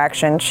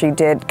interaction, she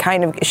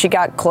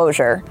got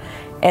closure.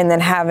 And then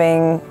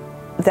having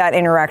that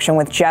interaction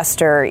with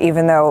Jester,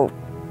 even though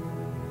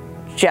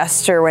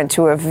Jester went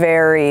to a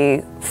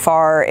very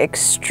far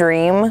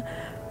extreme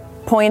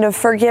point of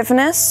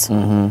forgiveness,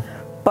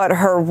 but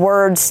her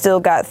words still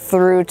got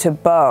through to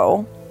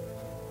Bo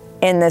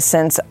in the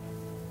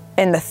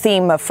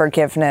theme of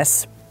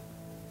forgiveness,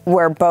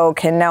 where Bo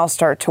can now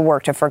start to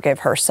work to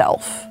forgive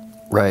herself.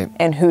 Right.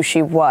 And who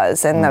she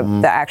was, and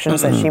the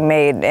actions that she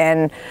made,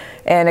 and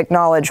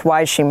acknowledge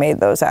why she made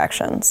those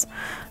actions.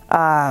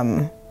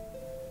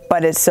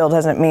 But it still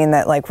doesn't mean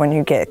that when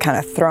you get kind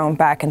of thrown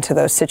back into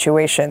those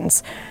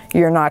situations,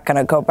 you're not going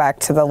to go back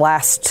to the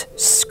last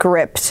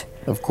script.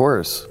 Of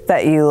course.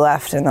 That you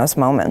left in those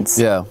moments.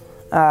 Yeah.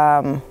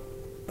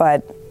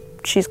 But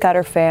she's got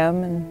her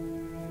fam,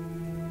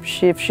 and if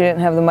she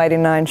didn't have the Mighty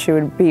Nine, she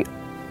would be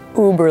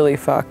uberly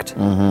fucked.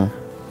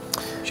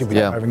 She'd be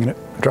driving an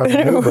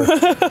Uber.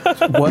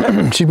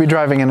 What? She'd be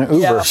driving an Uber.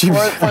 Yeah,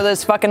 for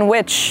this fucking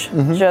witch,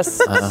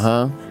 just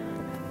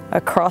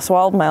across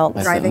Wild Mount.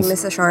 Driving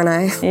Miss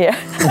Asharnai. Yeah.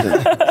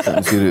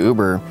 Sentence you to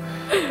Uber.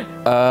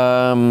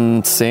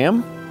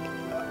 Sam?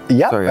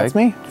 Yeah, Sorry, that's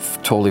I me.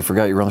 totally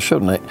forgot you were on the show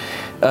tonight.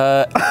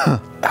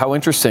 How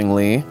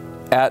interestingly,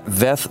 at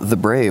Veth the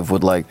Brave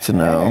would like to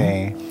know,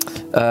 Hey.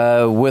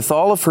 with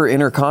all of her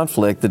inner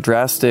conflict, the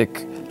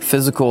drastic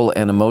physical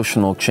and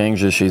emotional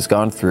changes she's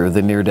gone through,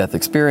 the near-death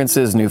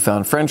experiences,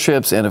 newfound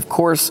friendships, and of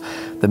course,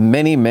 the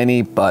many,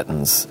 many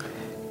buttons.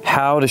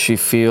 How does she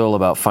feel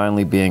about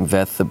finally being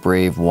Veth the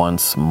Brave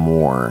once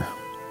more?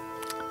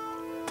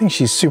 I think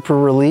she's super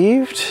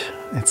relieved.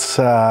 It's,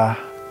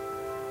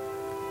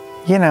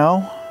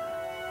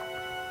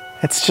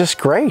 it's just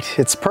great.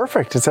 It's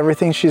perfect. It's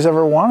everything she's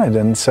ever wanted.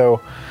 And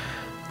so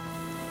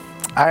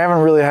I haven't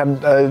really had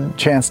a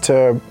chance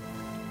to,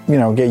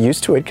 get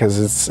used to it,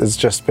 because it's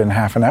just been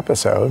half an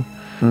episode.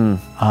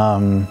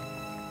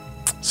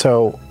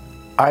 So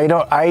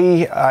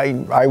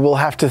I will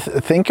have to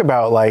think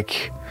about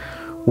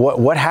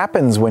what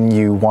happens when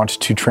you want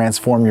to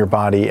transform your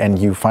body and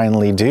you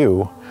finally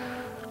do.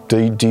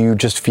 Do you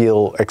just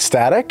feel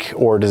ecstatic,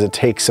 or does it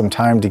take some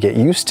time to get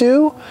used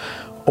to?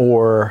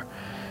 Or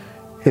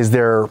is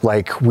there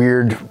like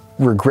weird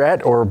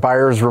regret or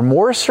buyer's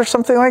remorse or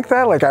something like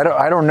that? Like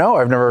I don't know.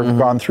 I've never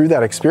gone through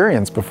that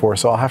experience before,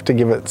 so I'll have to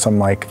give it some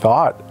like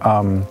thought.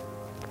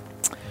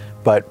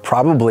 But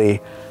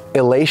probably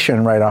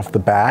elation right off the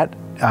bat,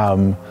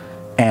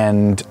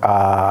 and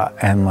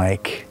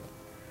like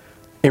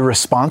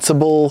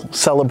irresponsible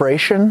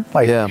celebration.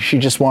 Like she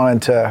just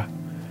wanted to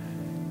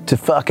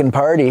fucking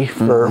party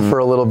for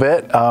a little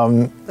bit.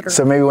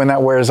 So maybe when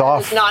that wears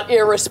off. It's not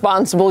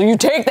irresponsible. You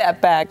take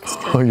that back.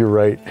 Oh, you're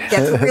right.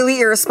 Yeah, it's really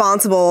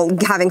irresponsible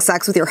having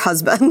sex with your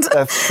husband.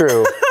 That's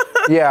true.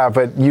 Yeah,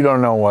 but you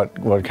don't know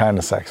what kind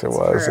of sex it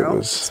was. True.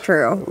 It's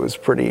true. It was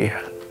pretty.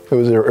 It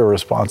was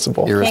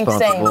irresponsible.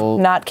 Irresponsible.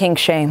 Not kink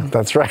shame.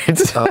 That's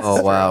right.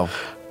 Oh wow.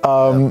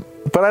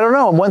 But I don't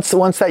know. Once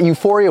that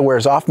euphoria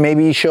wears off,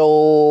 maybe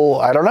she'll.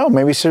 I don't know.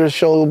 Maybe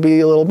she'll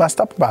be a little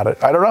messed up about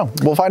it. I don't know.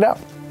 We'll find out.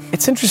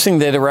 It's interesting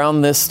that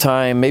around this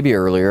time, maybe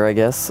earlier, I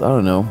guess, I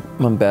don't know,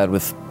 I'm bad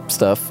with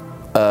stuff,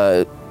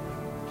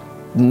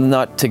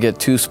 not to get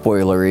too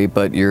spoilery,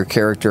 but your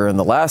character in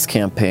the last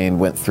campaign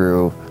went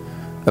through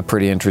a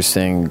pretty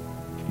interesting,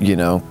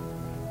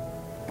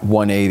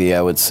 180,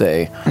 I would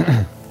say.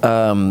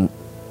 Do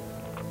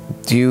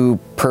you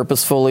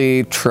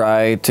purposefully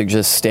try to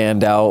just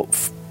stand out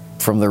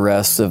from the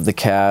rest of the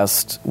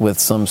cast with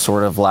some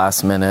sort of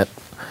last minute,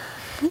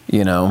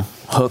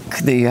 hook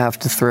that you have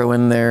to throw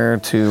in there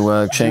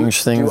to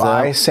change things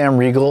up? Do I, Sam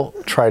Riegel,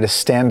 try to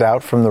stand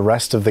out from the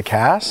rest of the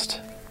cast?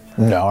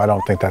 No, I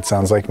don't think that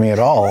sounds like me at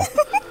all.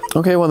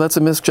 Okay, well, that's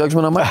a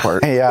misjudgment on my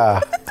part.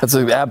 Yeah. That's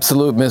an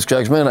absolute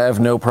misjudgment. I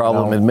have no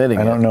problem admitting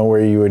it. I don't know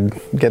where you would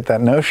get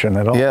that notion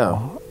at all. Yeah.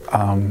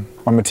 I'm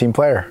a team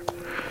player.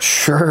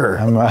 Sure.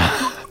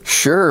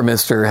 Sure,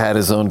 Mr. had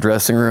his own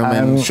dressing room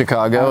in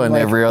Chicago I'm and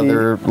like every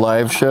other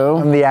live show.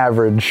 I'm the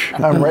average.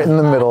 I'm right in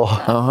the middle.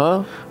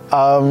 Uh-huh.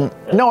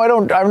 No, I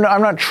don't.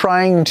 I'm not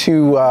trying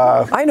to.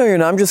 I know you're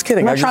not. I'm just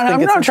kidding. I'm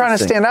not trying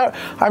to stand out.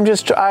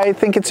 I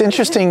think it's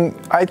interesting.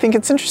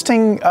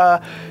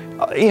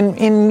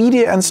 In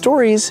media and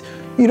stories,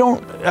 you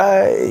don't.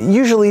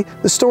 Usually,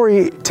 the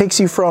story takes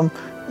you from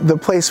the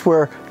place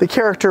where the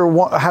character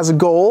has a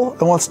goal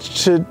and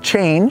wants to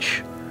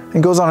change,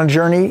 and goes on a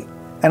journey,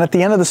 and at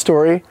the end of the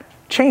story,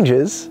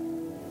 changes.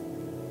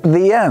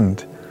 The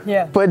end.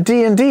 Yeah. But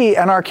D&D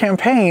and our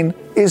campaign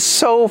is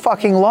so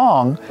fucking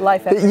long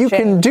that you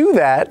can do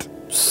that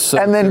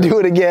and then do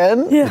it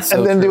again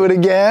and then do it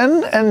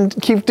again and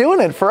keep doing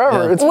it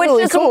forever. Yeah. It's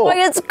really cool. Which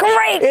is why it's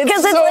great,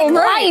 because it's so like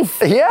great.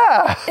 life.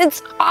 Yeah.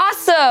 It's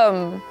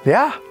awesome.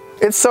 Yeah.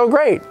 It's so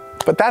great.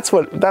 But that's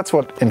what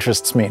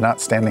interests me,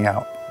 not standing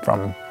out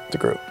from the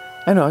group.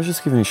 I know, I was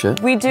just giving you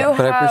shit. We do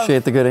But I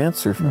appreciate the good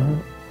answer from you.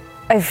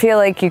 I feel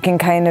like you can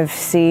kind of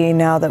see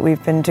now that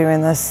we've been doing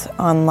this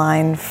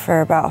online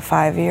for about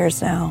 5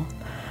 years now.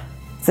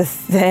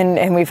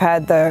 And we've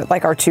had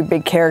our two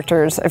big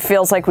characters. It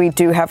feels like we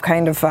do have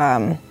kind of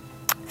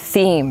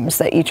themes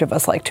that each of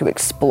us like to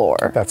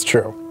explore. That's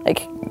true.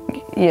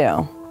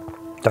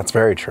 That's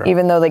very true.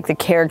 Even though the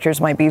characters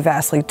might be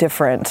vastly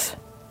different,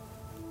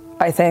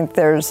 I think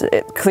there's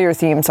clear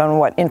themes on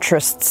what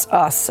interests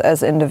us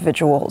as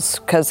individuals.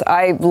 Because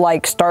I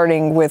like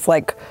starting with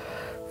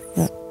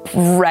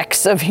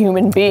wrecks of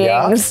human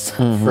beings.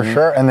 Yeah, for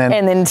sure. And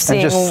then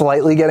seeing, just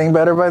slightly getting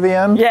better by the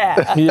end.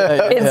 Yeah.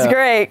 It's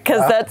great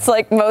because that's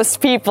most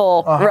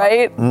people,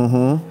 right?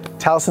 Mm-hmm.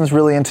 Talison's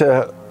really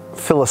into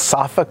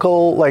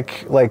philosophical,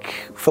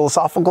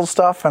 philosophical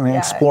stuff and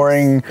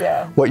exploring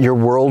what your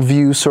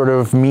worldview sort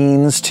of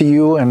means to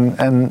you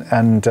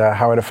and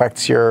how it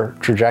affects your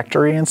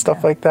trajectory and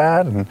stuff like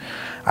that. And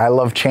I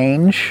love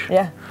change.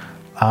 Yeah.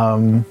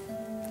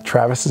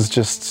 Travis is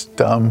just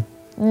dumb.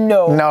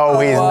 No,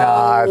 he's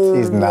not.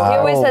 He's not. He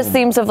always has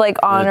themes of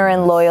honor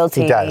and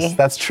loyalty. He does.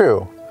 That's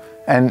true.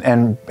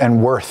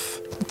 And worth.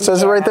 It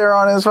says it right there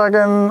on his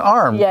fucking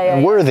arm.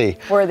 Yeah. Worthy.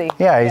 Worthy.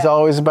 Yeah, he's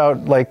always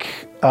about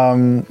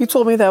You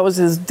told me that was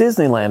his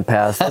Disneyland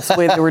pass. That's the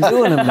way they were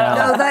doing him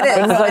now. No, that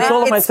is. Because I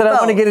told him, I said, I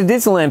want to get a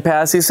Disneyland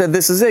pass. He said,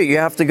 this is it. You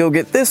have to go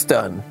get this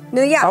done.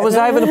 No, yeah.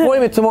 I have an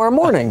appointment tomorrow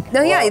morning.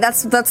 No, yeah,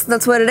 that's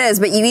what it is.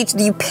 But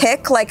you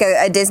pick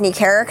a Disney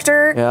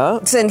character.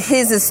 Yeah. And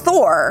his is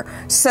Thor,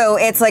 so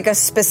it's a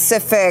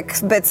specific.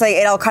 But it's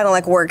it all kind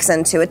of works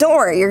into it. Don't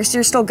worry, you're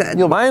still good.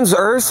 Mine's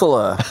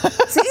Ursula.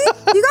 See,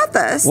 you got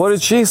this. What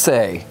did she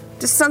say?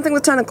 Just something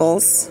with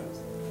tentacles.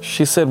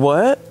 She said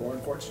what?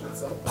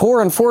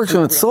 Poor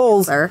unfortunate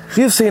souls.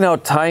 You've seen how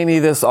tiny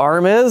this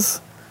arm is?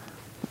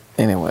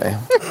 Anyway.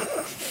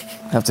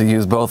 Have to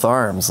use both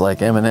arms like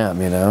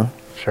Eminem,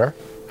 Sure.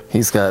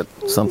 He's got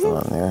something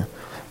on there.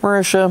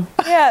 Marisha.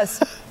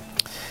 Yes.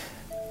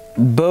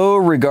 Bo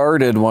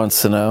Regarded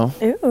wants to know.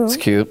 Ooh. It's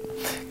cute.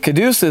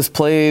 Caduceus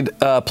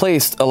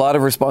placed a lot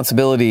of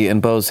responsibility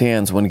in Bo's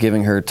hands when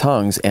giving her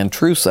tongues and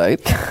true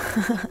sight.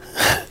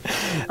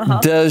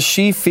 Does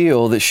she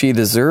feel that she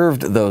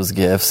deserved those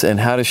gifts, and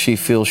how does she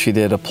feel she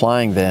did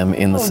applying them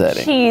in the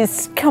setting?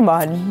 Jeez, come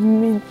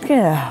on.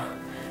 Yeah.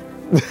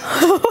 He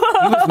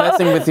was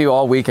messing with you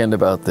all weekend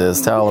about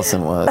this.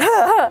 Taliesin was.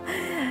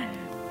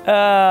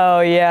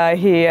 Oh yeah,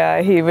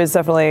 he was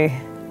definitely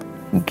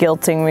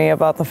guilting me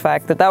about the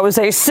fact that that was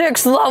a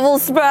 6th level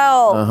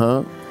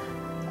spell.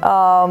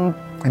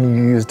 And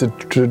you used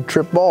it to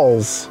trip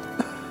balls.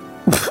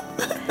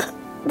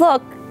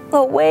 Look,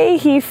 the way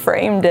he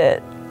framed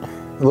it.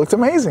 It looked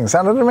amazing.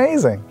 Sounded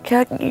amazing.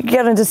 You're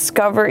gonna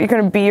discover. You're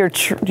gonna be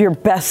your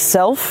best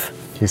self.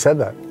 He said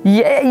that.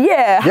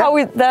 Yeah.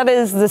 That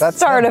is the That's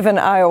start him. of an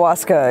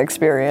ayahuasca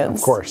experience.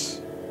 Of course.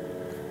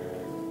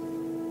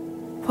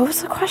 What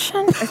was the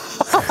question?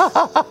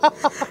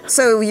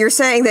 So you're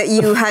saying that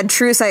you had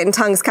true sight and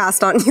tongues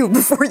cast on you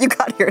before you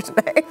got here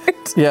tonight?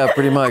 Yeah,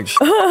 pretty much.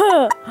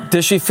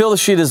 Does she feel that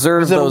she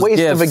deserves It was a those waste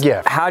gifts? of a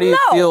gift. How do you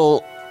No.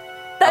 feel?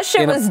 That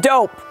shit was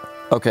dope.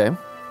 Okay.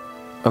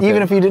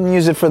 Even if you didn't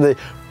use it for the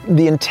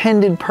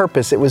intended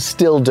purpose, it was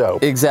still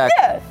dope. Exactly.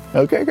 Yeah.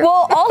 Okay, good.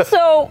 Well,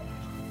 also,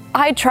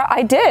 I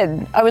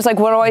did. I was like,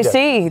 what do I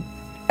see?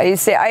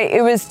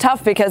 It was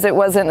tough because it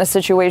wasn't a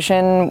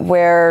situation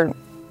where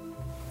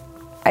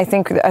I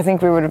think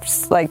we would have,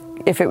 like,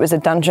 if it was a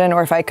dungeon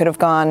or if I could have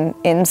gone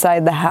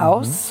inside the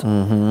house,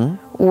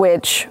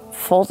 which,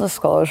 full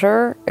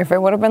disclosure, if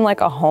it would have been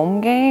like a home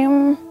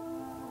game,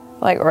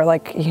 or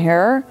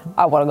here,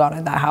 I would have gone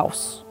in that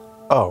house.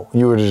 Oh,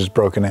 you would have just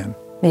broken in.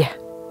 Yeah.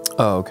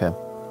 Oh, okay.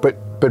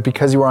 But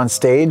because you were on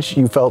stage,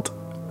 you felt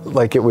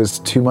like it was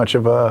too much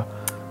of a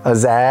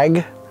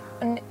zag?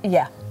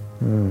 Yeah.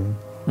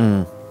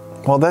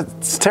 Well,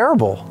 that's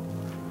terrible.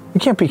 You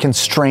can't be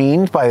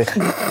constrained by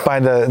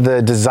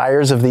the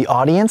desires of the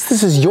audience.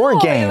 This is your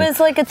game. It was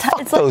like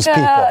Fuck it's those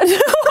like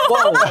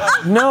people.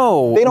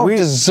 No. They don't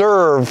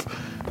deserve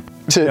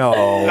to.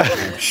 No.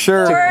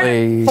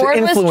 Surely. Ford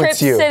was influence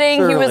trip you. sitting.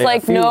 He was Surely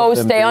like, a few "No, of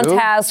them stay on do."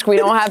 task. We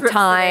don't have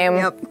time."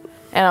 Yep.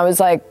 And I was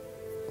like,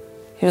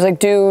 he was like,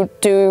 "Do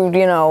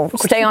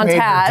stay on Made her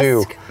task."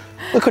 do.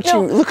 Look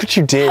what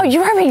you did. Oh,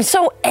 you are being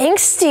so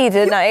angsty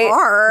tonight.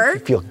 Or I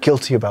feel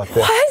guilty about this.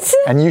 What?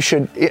 And you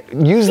should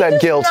use that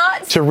does guilt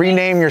not to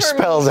rename your speak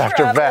for spells me,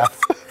 after Travis.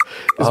 Beth.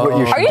 Is what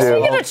you should Are you do.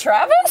 speaking to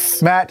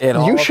Travis? Matt, It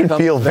all you should comes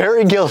feel back-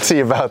 very guilty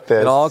about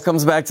this. It all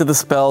comes back to the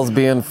spells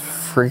being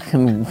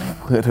freaking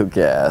widow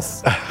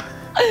gas.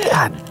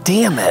 God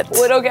damn it.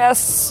 Widow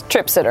gas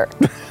trip sitter.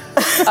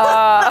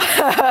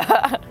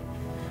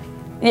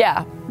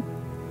 Yeah.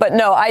 But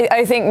no,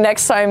 I think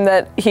next time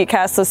that he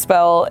casts a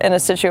spell in a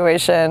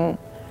situation,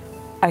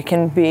 I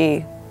can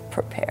be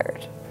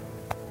prepared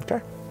Okay.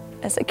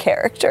 as a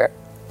character.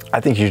 I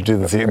think you should do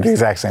the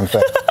exact same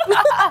thing.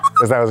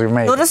 Because that was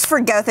amazing. you'll just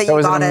forget that That you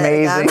was got an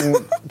it amazing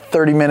again.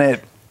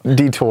 30-minute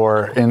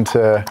detour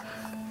into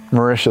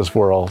Marisha's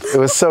world. It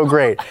was so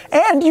great.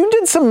 And you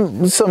did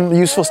some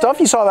useful stuff.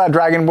 You saw that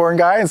Dragonborn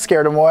guy and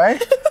scared him away.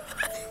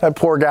 That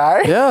poor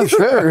guy. Yeah,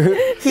 sure.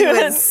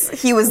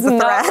 He was the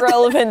Not threat.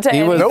 relevant to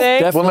He was anything. We'll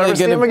never definitely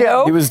see him gonna.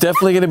 again. He was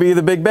definitely gonna be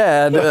the big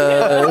bad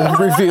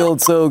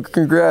revealed. So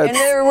congrats. And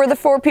there were the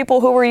 4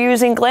 people who were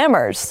using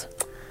glamours.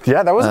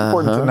 Yeah, that was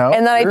important to know.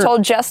 And then I Sure.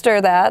 told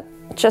Jester that,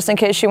 just in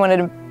case she wanted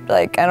to,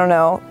 like, I don't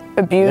know,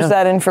 abuse Yeah.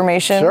 that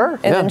information. Sure.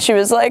 And Yeah. then she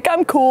was like,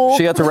 I'm cool.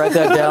 She got to write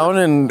that down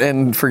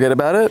and forget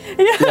about it.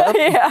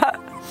 Yeah.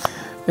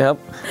 Yep.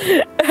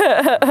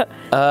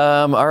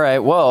 All right.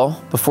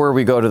 Well, before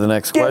we go to the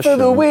next Gift question, of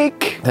the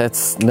week.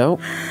 That's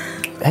nope.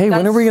 Hey,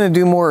 when are we gonna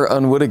do more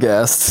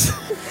Unwittigasts?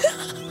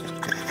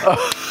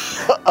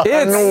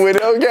 It's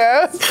Widow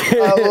gas.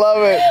 I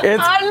love it.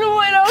 it's On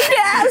Widow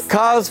Gas.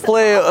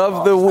 cosplay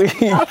of the week.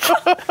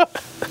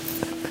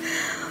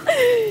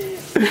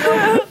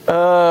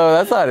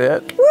 That's not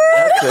it.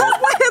 That's it.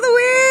 Play of the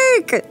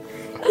week!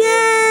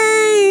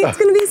 Yay! It's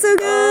gonna be so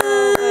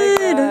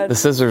good. The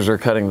scissors are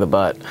cutting the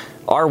butt.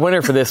 Our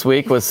winner for this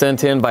week was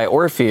sent in by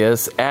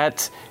Orpheus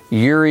at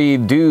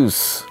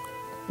Deus.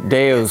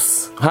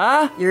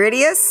 Huh?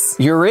 Eurydius?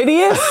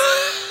 Euridius?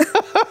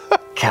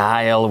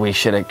 Kyle, we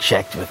should have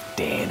checked with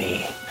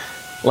Danny.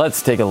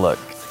 Let's take a look.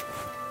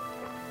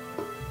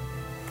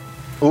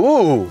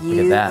 Ooh,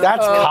 Look at that.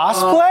 that's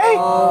cosplay?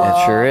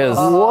 It sure is.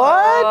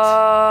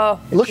 What?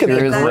 Look at Sure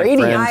the is, my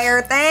gradient. friend.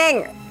 Entire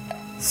thing.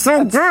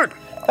 So good.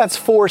 That's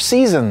 4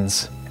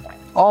 seasons,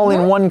 all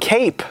in one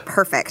cape.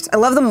 Perfect. I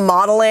love the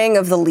modeling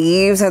of the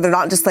leaves. They're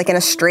not just like in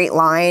a straight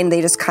line.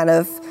 They just kind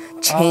of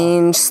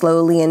change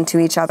slowly into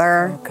each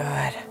other.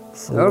 Good.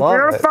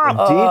 Love it.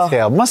 The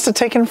detail must have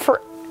taken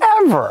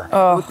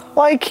forever.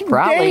 Like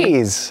Probably.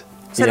 days.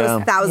 So it Yeah.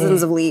 was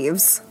thousands of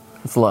leaves.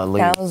 It's a lot of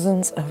leaves.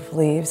 Thousands of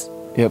leaves.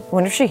 Yep. I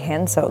wonder if she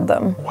hand sewed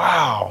them.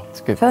 Wow. It's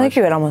a good I feel like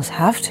you question. would almost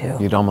have to.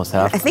 You'd almost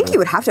have to. I think you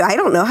would have to. I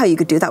don't know how you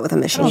could do that with a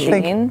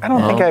machine. I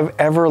don't think I've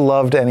ever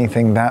loved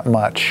anything that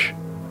much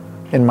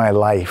in my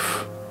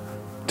life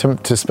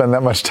to spend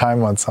that much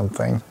time on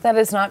something. That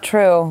is not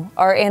true.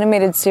 Our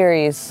animated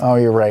series. Oh,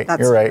 you're right.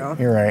 That's You're right. true.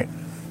 You're right.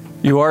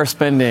 You are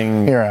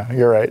spending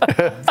You're right.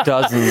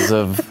 dozens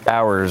of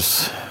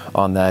hours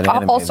on that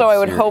animated Also, I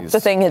would hope series. the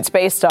thing it's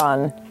based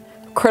on,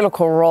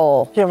 Critical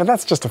Role. Yeah, but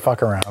that's just a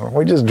fuck around.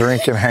 We just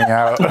drink and hang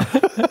out.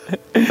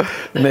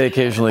 And they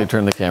occasionally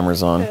turn the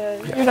cameras on.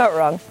 You're not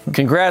wrong.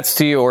 Congrats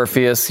to you,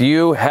 Orpheus.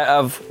 You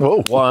have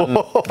Whoa. won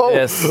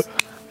this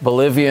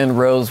Bolivian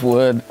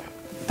rosewood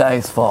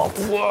dice vault.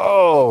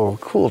 Whoa,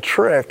 cool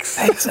tricks.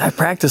 Thanks. I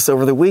practiced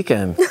over the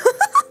weekend.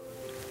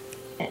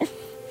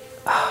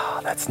 Oh,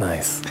 that's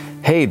nice.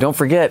 Hey, don't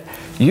forget,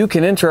 you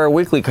can enter our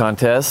weekly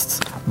contests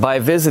by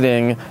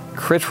visiting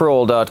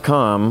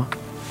critroll.com.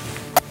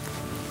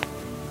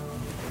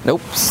 Oh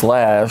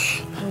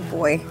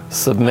boy.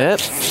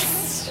 /submit.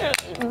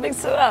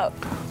 Mix it up.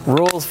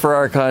 Rules for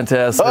our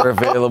contests are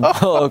available at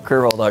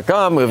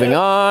critroll.com. Moving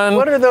on.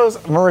 What are those?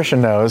 Marisha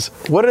knows.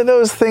 What are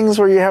those things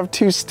where you have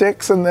 2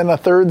 sticks and then a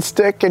 3rd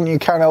stick and you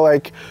kind of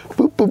like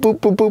boop, boop, boop,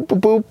 boop, boop, boop,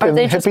 boop, Are and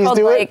they just hippies called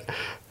do like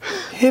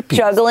it?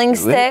 juggling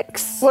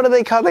sticks? What are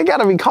they called? They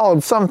gotta be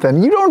called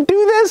something. You don't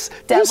do this?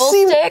 Devil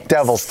sticks?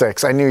 Devil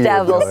sticks. I knew you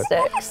Devil would do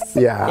it. sticks.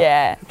 Yeah.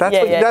 Yeah. That's Yeah,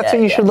 what, yeah, that's yeah,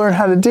 what you yeah. should learn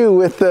how to do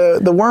with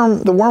the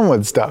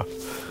wormwood stuff.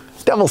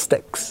 Devil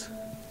sticks.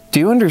 Do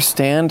you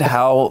understand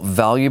how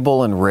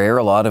valuable and rare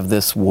a lot of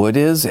this wood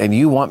is, and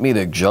you want me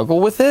to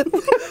juggle with it?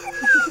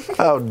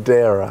 How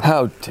dare I?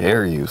 How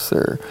dare you,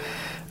 sir?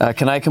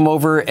 Can I come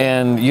over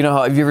and, you know,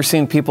 have you ever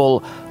seen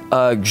people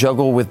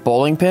juggle with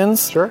bowling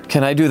pins? Sure.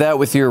 Can I do that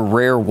with your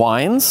rare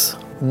wines?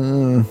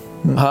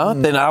 Huh?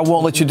 Then I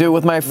won't let you do it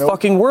with my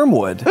fucking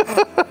wormwood.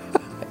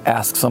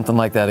 Ask something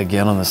like that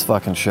again on this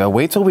fucking show.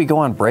 Wait till we go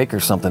on break or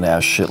something to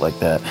ask shit like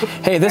that.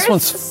 Hey, this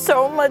one's...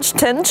 So much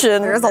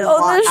tension There's a on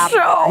lot this happening.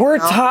 show. We're We're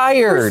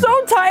tired.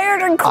 So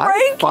tired and I'm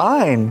cranky.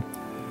 fine.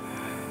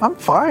 I'm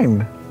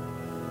fine.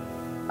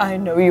 I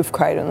know you've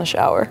cried in the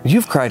shower.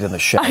 You've cried in the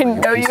shower. I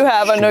know you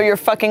have. I know you're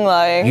fucking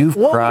lying. You've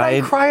What would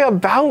cried. I cry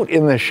about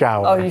in the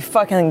shower? Oh, you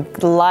fucking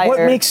liar.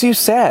 What makes you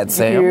sad,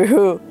 Sam?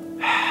 you?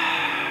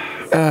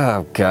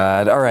 Oh,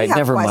 God. All right, We have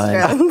never mind.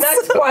 questions.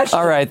 Next question.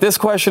 All right, this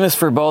question is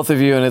for both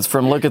of you, and it's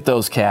from Look at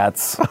Those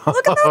Cats.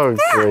 Oh,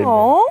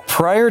 great.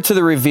 Prior to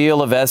the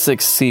reveal of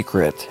Essex's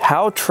secret,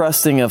 how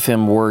trusting of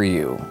him were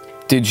you?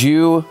 Did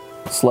you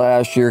 /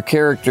 your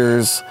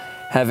characters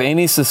have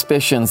any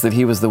suspicions that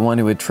he was the one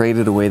who had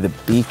traded away the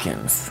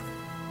beacons?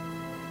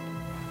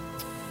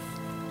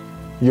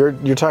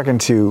 You're talking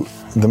to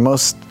the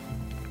most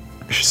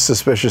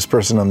suspicious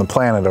person on the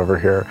planet over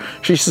here.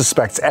 She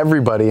suspects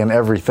everybody and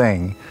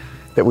everything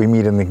that we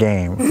meet in the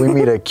game. We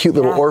meet a cute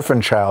little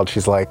orphan child.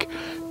 She's like,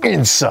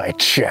 insight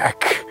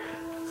check.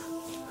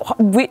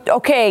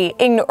 Okay,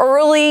 an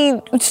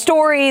early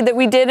story that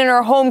we did in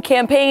our home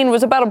campaign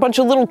was about a bunch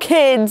of little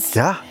kids.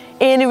 Yeah.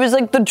 And it was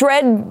like the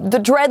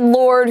Dread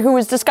Lord who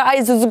was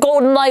disguised as a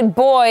Golden Light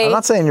boy. I'm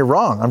not saying you're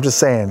wrong. I'm just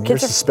saying you're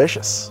Kids are-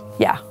 suspicious.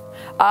 Yeah.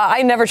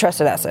 I never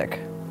trusted Essek.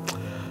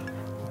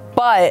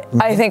 But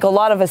I think a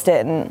lot of us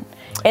didn't.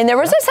 And there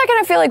was a second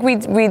I feel like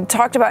we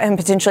talked about him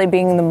potentially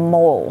being the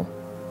mole.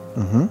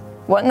 Mm-hmm.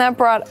 Wasn't that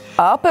brought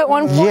up at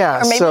one point? Yeah,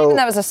 Or maybe so even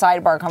that was a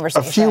sidebar A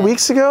conversation. few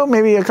weeks ago,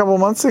 maybe a couple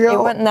months ago, It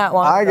wasn't that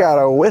long I ago. got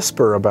a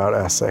whisper about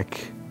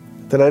Essek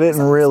that I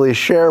didn't really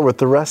share with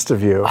the rest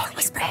of you. Oh,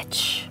 he's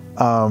rich.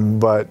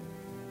 But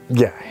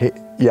yeah,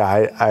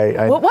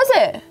 I What was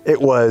it? it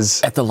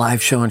was At the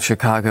live show in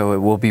Chicago, it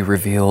will be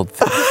revealed.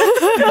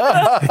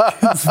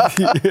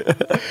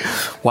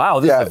 Wow,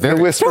 this is a the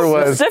very whisper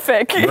was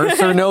Specific.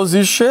 Mercer knows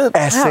his shit.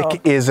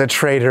 Essek is a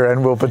traitor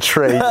and will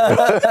betray you.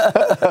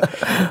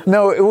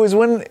 No, it was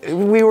when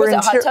we were Was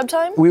it hot tub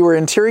time? we were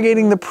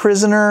interrogating the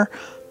prisoner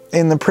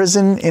in the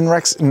prison in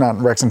not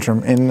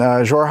Rexentrum, in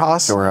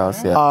Jorhaus.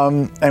 Storehouse, yeah.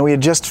 And we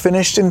had just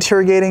finished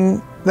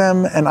interrogating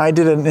them, and I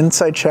did an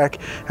insight check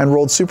and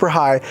rolled super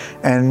high,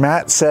 and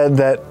Matt said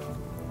that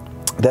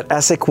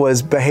Essek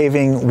was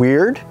behaving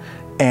weird,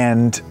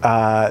 and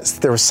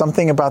there was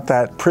something about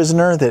that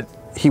prisoner that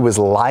he was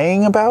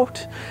lying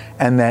about,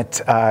 and that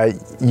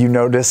you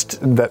noticed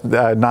that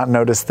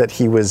that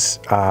he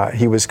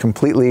was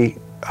completely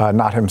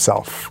not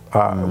himself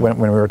when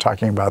we were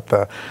talking about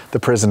the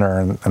prisoner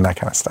and that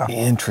kind of stuff.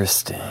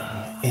 Interesting.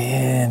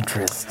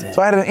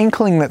 So I had an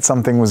inkling that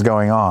something was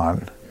going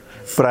on,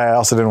 but I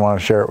also didn't want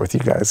to share it with you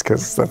guys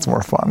because that's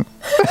more fun.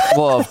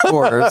 Well, of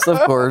course,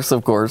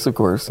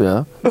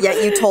 yeah.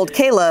 Yet you told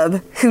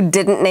Caleb, who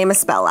didn't name a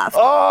spell after.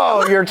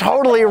 Oh, you're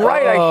totally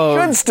right.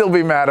 I should still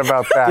be mad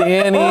about that.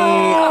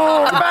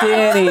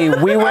 Danny,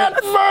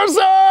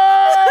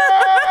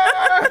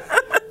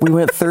 we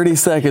went 30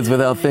 seconds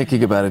without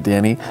thinking about it,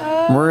 Danny.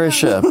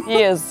 Marisha,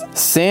 He is.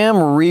 Sam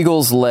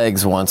Regal's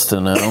legs wants to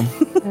know.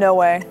 No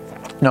way.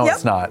 No,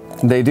 it's not.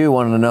 They do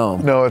want to know.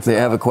 No, it's They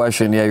not. have a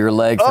question. Yeah, your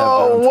legs have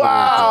Oh,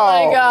 wow.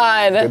 Oh my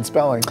God. Good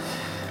spelling.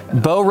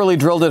 Bo really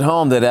drilled it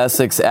home that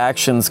Essex's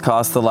actions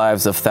cost the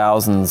lives of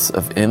thousands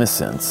of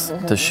innocents.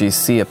 Mm-hmm. Does she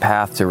see a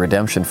path to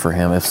redemption for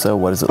him? If so,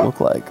 what does it look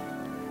like?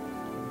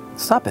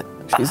 Stop it.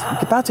 She's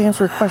about to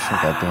answer a question,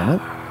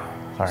 goddammit.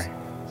 Sorry.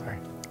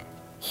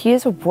 He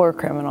is a war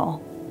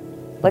criminal.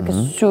 Like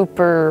a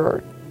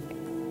super,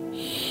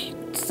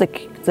 it's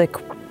like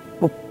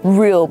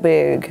real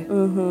big.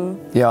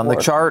 Yeah, on the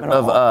chart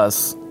of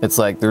us, it's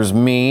like there's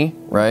me,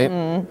 right?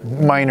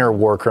 Minor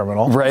war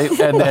criminal. Right?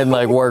 And then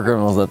like war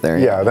criminals up there.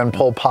 Yeah, then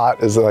Pol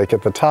Pot is like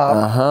at the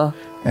top.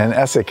 And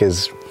Essek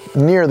is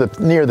near the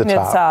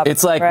top. Top,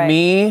 It's like right.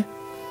 me,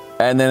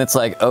 And then it's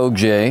like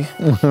OJ,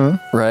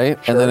 right?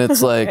 And then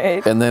it's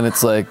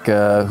like,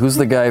 who's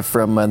the guy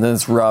from? And then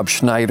it's Rob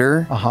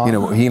Schneider. You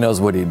know, he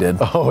knows what he did.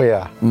 Oh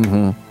yeah.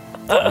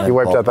 He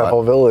wiped out that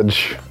whole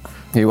village.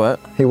 He what?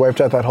 He wiped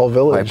out that whole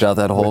village. Wiped out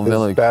that whole with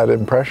village. His bad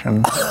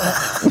impression.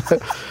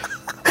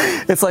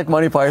 It's like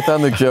Monty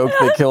Python, the joke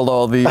they killed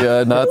all the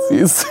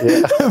Nazis.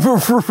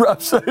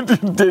 Rob Schneider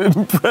did an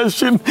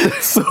impression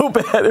so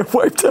bad it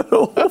wiped out the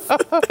whole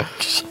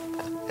village.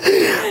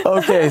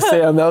 Okay,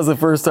 Sam, that was the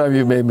first time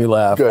you made me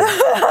laugh. Good.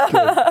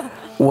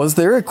 Was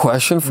there a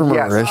question from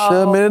Yes.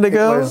 Marisha a minute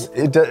ago?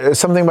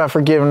 Something about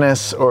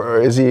forgiveness,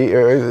 or is he?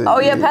 Oh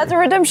yeah, Path to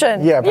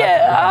Redemption. Yeah,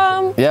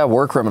 Path Yeah,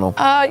 war criminal.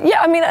 Yeah,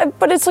 I mean,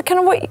 but it's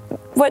kind of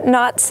what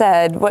Not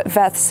said, what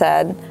Veth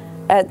said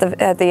at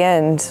the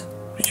end,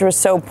 which was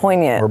so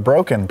poignant. We're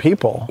broken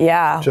people.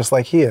 Yeah. Just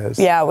like he is.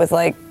 Yeah, with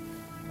like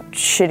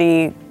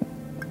shitty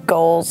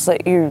goals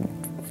that you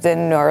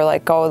didn't, or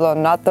like, oh,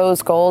 not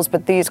those goals,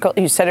 but these goals.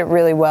 You said it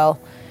really well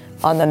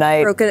on the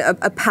night. Broken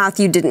a path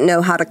you didn't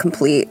know how to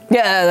complete.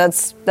 Yeah,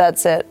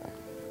 that's it.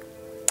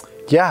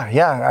 Yeah.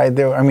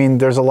 I mean,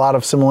 there's a lot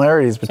of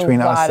similarities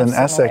between us and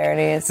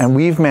Essek, and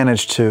we've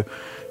managed to,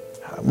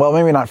 well,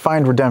 maybe not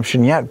find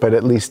redemption yet, but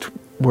at least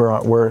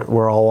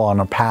we're all on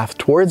a path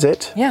towards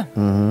it. Yeah.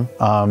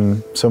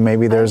 So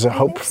maybe there's a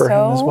hope for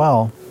him as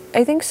well.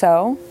 I think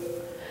so.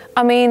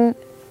 I mean,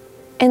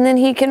 and then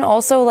he can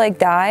also like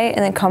die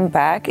and then come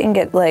back and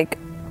get like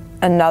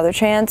another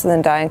chance and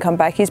then die and come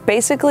back. He's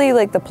basically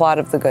like the plot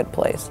of The Good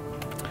Place.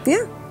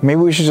 Yeah.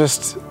 Maybe we should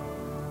just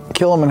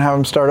kill him and have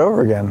him start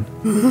over again.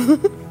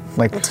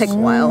 Like, It'll take a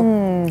while.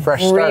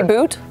 fresh start.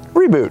 Reboot?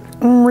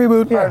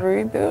 Reboot. Yeah.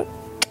 Reboot?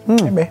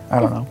 Maybe. I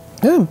don't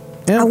know.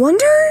 I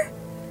wonder,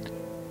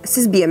 this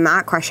is be a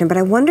Matt question, but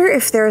I wonder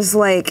if there's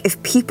like,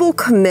 if people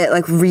commit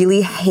like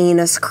really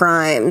heinous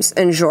crimes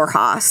in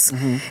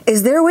Xhorhas,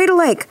 is there a way to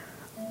like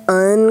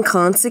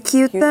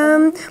unconsecute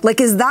them? Like,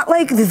 is that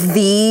like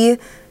the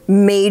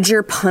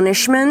major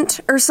punishment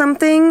or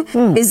something?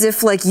 Is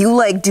if like you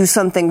like do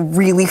something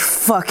really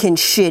fucking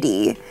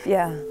shitty.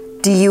 Yeah.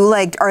 Do you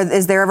like,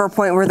 is there ever a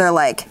point where they're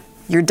like,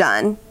 you're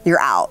done,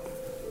 you're out?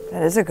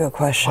 That is a good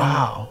question.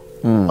 Wow.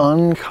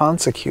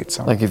 Unconsecute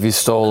someone. Like if you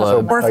stole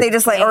a... Or if they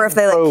just like, or if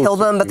they like kill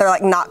them, but they're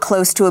like not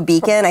close to a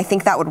beacon, I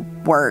think that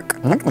would work.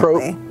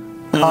 technically.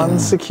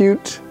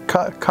 Consecute?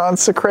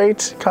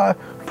 Consecrate?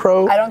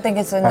 Pro? I don't think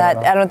it's in that.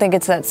 I don't think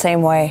it's that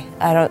same way.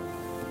 I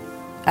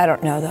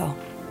don't know though.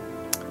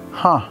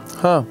 Huh.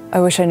 I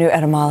wish I knew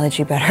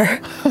etymology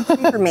better.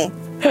 For me.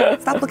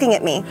 Stop looking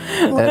at me.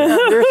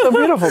 You're so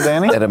beautiful,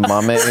 Danny.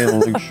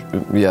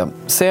 Edamame. Yeah.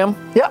 Sam?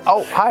 Yeah.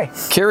 Oh, hi.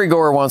 Carrie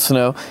Gore wants to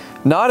know,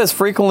 Nod has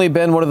frequently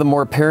been one of the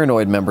more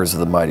paranoid members of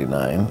the Mighty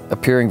Nine,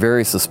 appearing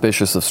very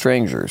suspicious of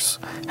strangers.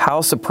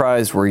 How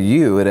surprised were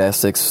you at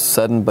Essek's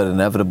sudden but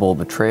inevitable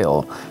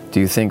betrayal? Do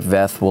you think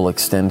Veth will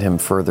extend him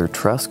further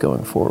trust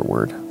going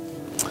forward?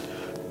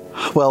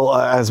 Well,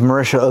 as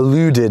Marisha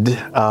alluded,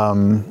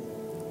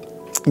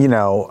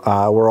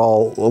 we're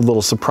all a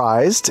little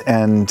surprised,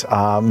 and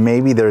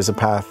maybe there's a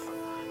path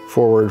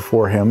forward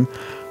for him,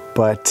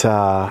 but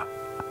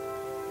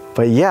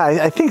yeah,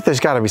 I think there's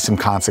got to be some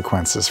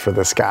consequences for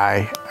this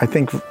guy. I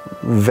think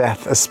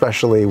Veth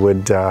especially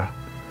would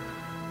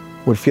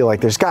feel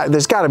like there's got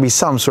to be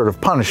some sort of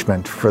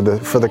punishment for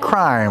the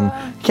crime.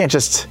 You can't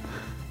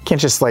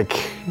just like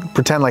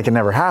pretend like it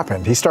never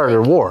happened. He started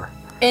a war.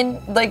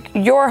 And like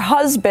your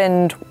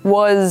husband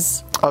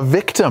was a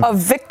victim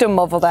of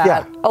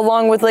that,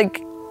 along with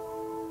like,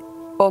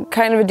 well,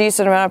 kind of a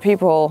decent amount of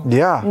people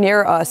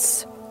near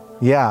us.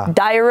 Yeah.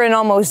 Dyron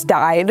almost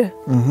died.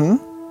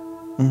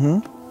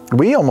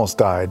 We almost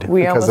died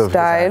because of his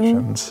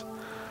actions.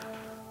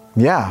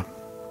 Yeah.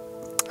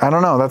 I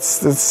don't know.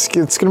 It's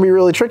going to be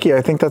really tricky.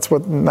 I think that's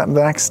what the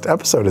next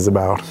episode is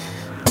about.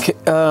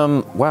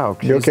 Wow.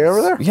 You okay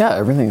over there? Yeah,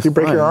 everything's Did you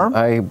break fine. your arm?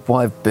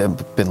 I've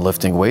been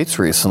lifting weights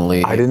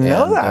recently. I didn't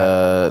know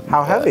that.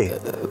 How heavy?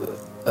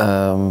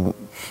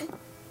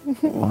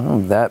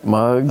 That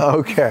mug.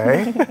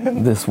 Okay.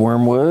 This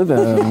wormwood.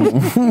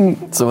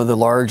 Some of the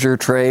larger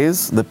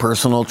trays, the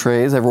personal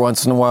trays. Every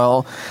once in a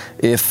while,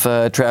 if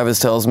Travis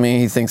tells me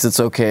he thinks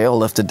it's okay, I'll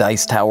lift a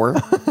dice tower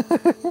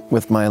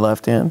with my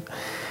left hand.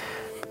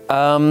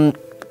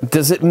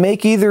 Does it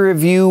make either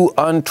of you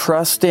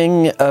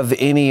untrusting of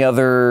any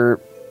other,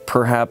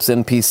 perhaps,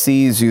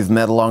 NPCs you've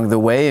met along the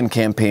way in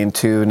Campaign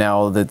 2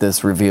 now that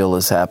this reveal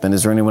has happened?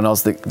 Is there anyone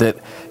else that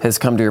has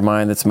come to your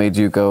mind that's made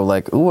you go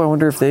like, ooh, I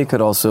wonder if they could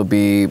also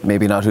be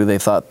maybe not who they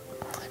thought,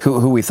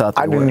 who we thought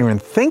they were? I didn't even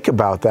think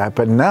about that,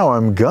 but now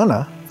I'm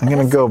gonna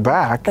go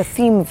back. The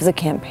theme of the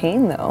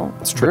campaign, though.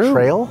 It's true.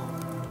 Betrayal?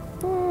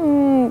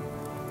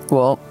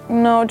 Well,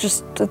 no,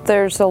 just that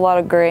there's a lot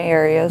of gray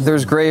areas.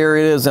 There's gray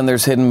areas and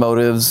there's hidden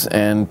motives,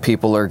 and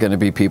people are going to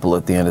be people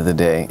at the end of the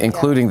day,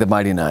 including the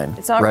Mighty Nine.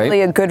 It's not right?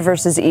 really a good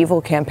versus evil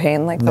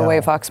campaign like the way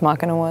Vox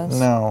Machina was.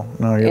 No,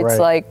 you're right. It's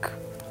like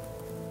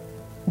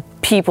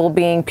people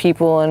being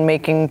people and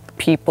making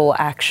people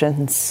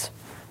actions.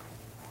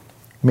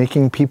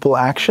 Making people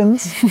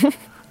actions?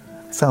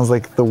 Sounds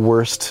like the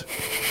worst,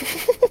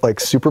 like,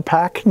 super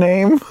PAC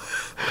name.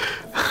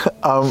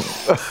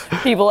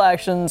 People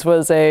Actions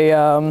was a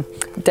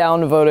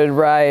downvoted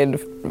ride.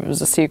 It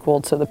was a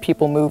sequel to the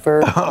People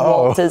Mover,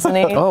 Walt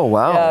Disney. Oh,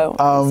 wow.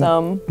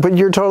 Yeah, But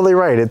you're totally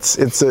right. It's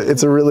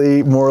a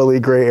really morally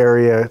gray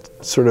area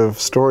sort of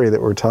story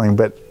that we're telling.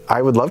 But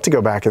I would love to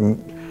go back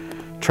and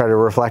try to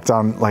reflect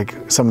on like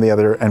some of the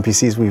other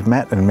NPCs we've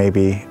met, and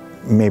maybe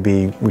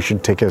we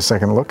should take a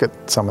second look at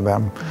some of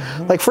them.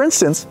 Mm-hmm. Like for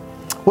instance,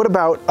 what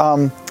about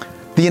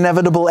the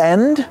inevitable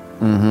end?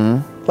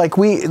 Mm-hmm. Like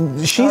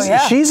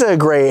she's a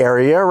gray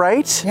area,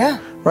 right? Yeah.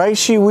 Right?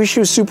 She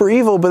was super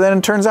evil, but then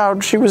it turns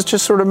out she was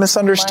just sort of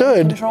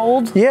misunderstood.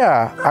 Mind-controlled.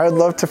 Yeah, I would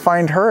love to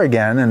find her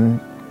again.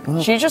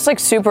 And She's just like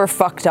super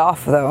fucked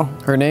off though.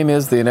 Her name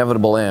is the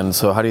inevitable end,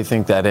 so how do you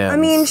think that ends? I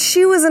mean,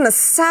 she was an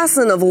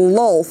assassin of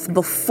Lolth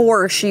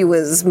before she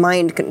was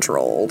mind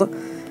controlled.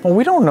 well,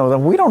 we don't know that.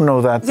 We don't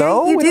know that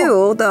though. Yeah, you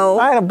do though.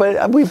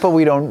 But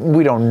we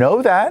don't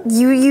know that.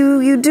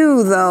 You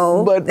do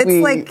though. But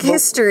it's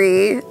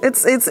history.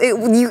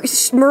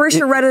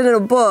 Marisha read it in a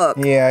book.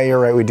 Yeah, you're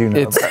right. We do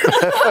know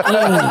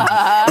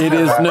that. It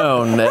is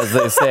known, as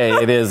they say.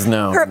 It is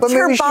known. Her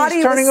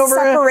body was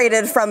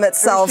separated from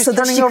itself, so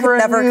that she could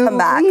never come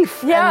back.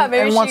 Yeah,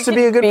 maybe and she wants to could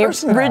be a good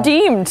person. now.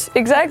 Redeemed,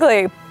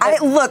 exactly.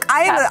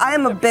 I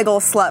am a big ol'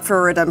 slut for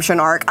a redemption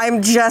arc.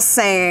 I'm just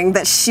saying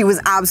that she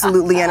was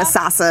absolutely an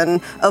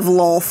assassin of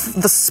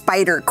Lolth, the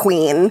Spider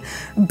Queen,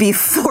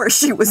 before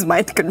she was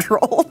mind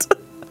controlled.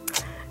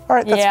 All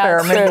right, that's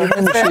Yeah, fair.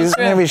 true.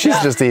 Maybe she's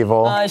just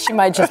evil. She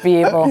might just be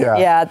evil.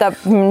 Yeah.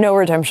 That no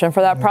redemption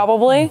for that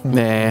probably.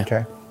 Nah.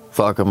 Okay.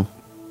 Fuck them.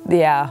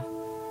 Yeah.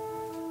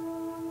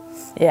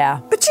 Yeah.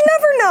 But you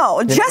never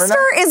know.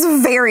 Jester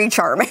is very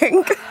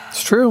charming.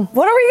 It's true.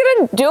 What are we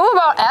gonna do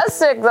about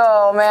Essek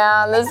though,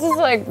 man? This is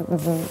like,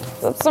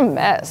 that's a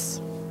mess.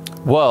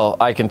 Well,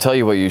 I can tell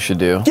you what you should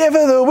do. Give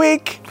her the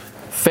week.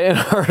 Fan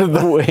art of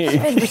the week.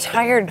 I've been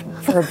retired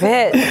for a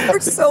bit. We're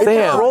so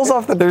Sam, Rolls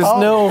off the There's tongue.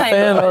 no I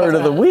fan know. art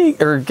of the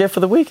week or gift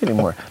of the week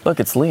anymore. Look,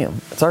 it's Liam.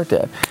 It's Art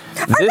Dad.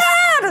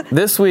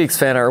 This week's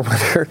fan art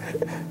winner.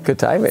 Good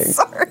timing.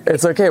 Sorry.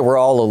 It's okay. We're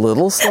all a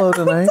little slow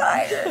tonight.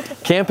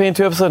 Campaign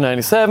 2, episode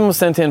 97 was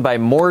sent in by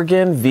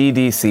Morgan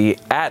VDC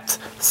at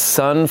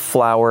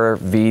Sunflower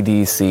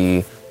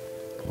VDC.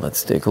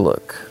 Let's take a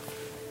look.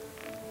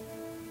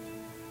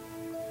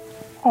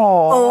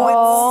 Oh,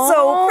 it's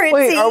so pretty.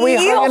 Wait, are we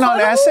hugging on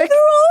Essek?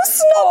 They're all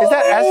snow. Is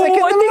that Essek in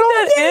the I think middle?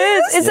 that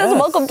is. It says, Yes.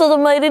 welcome to the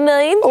Mighty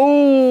Nine.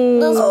 Oh.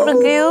 That's pretty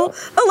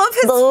cute. I love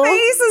his No.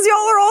 face as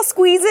y'all are all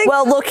squeezing.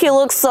 Well, look, he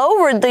looks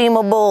so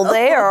redeemable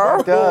there.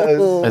 It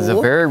does. It's a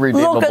very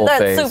redeemable Look at that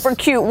face. super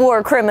cute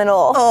war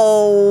criminal.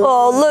 oh.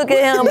 Oh, look at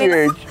him.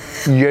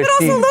 Yes,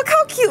 But also, look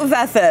how cute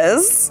Veth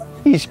is.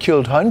 he's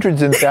killed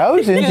hundreds and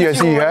thousands. Yes,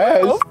 he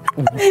has.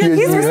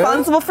 He's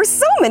responsible for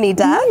so many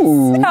deaths.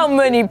 How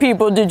many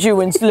people did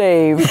you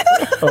enslave?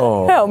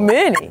 Oh, How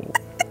many?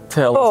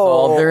 tell us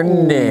all their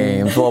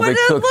names while we But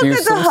cook look you at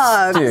the some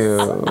hugs.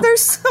 stew. They're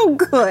so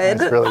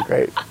good. It's really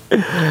great.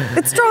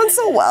 It's drawn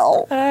so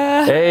well.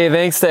 Hey,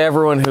 thanks to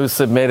everyone who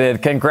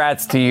submitted.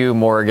 Congrats to you,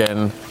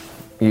 Morgan.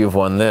 You've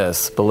won this.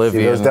 See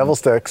Bolivian. those devil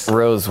sticks.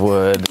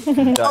 Rosewood.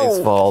 Dice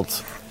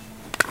Vault.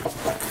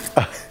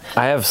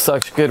 I have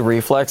such good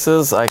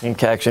reflexes, I can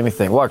catch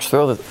anything. Watch,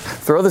 throw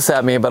this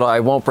at me, but I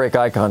won't break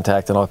eye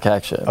contact and I'll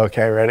catch it.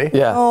 Okay, ready?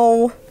 Yeah.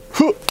 Oh.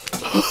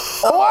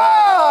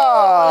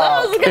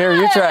 Wow! Here,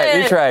 you try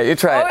it.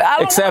 I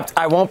don't Except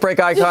I won't break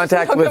eye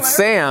contact with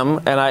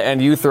Sam,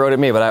 and you throw it at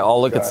me, but I'll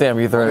look at Sam.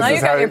 You throw it Now at you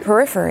me. got your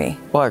periphery.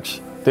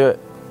 Watch. Do it.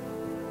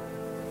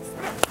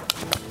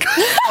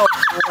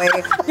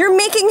 Boy. You're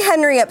making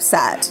Henry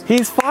upset.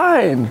 He's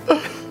fine.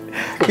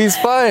 He's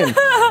fine.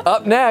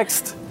 Up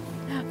next.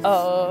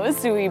 Oh,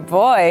 sweet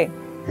boy.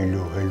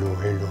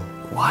 Hello.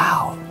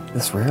 Wow.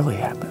 This rarely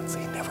happens.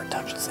 He never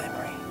touches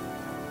Henry.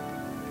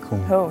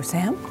 Oh,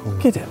 Sam?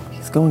 Look at him.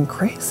 He's going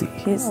crazy.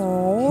 He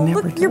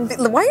never Look,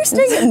 does. why are you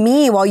staring at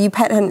me while you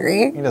pet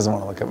Henry? He doesn't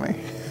want to look at me.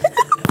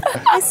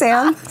 Hi,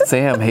 Sam.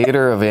 Sam,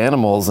 hater of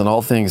animals and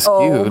all things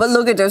Oh, cute. but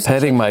look at those.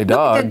 Petting my Look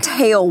dog. at the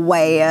tail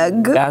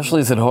wag.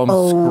 Ashley's at home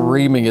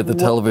screaming at the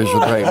television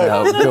right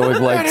now,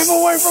 going like,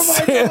 Sam's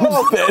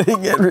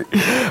petting Henry.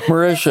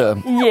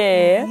 Marisha,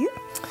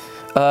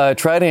 Yeah.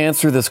 try to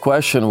answer this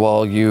question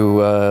while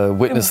you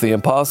witness the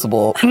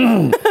impossible.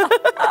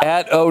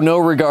 At Oh No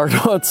Regard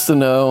wants to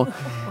know,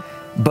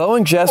 Bo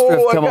and Jester have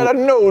Oh, I come got a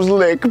nose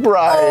lick,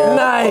 Brian.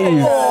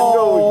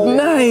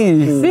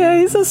 Nice. Yeah,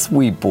 he's a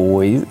sweet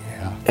boy.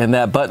 And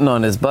that button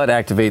on his butt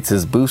activates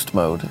his boost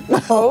mode.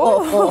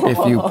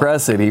 If you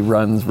press it, he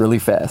runs really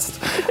fast.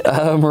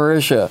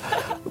 Marisha,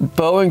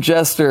 Bo and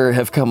Jester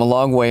have come a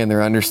long way in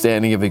their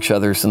understanding of each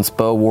other since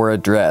Bo wore a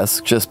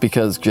dress just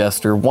because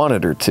Jester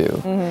wanted her to.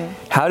 Mm-hmm.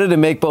 How did it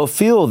make Bo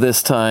feel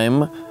this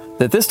time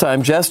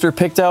Jester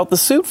picked out the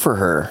suit for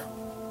her?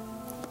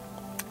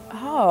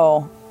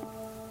 Oh.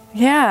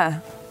 Yeah.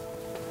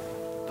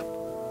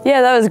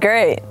 Yeah, that was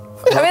great.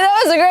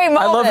 that was a great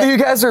moment. I love that you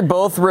guys are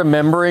both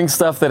remembering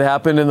stuff that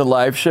happened in the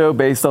live show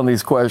based on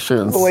these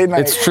questions. Late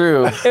night. It's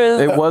true.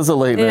 It was a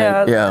late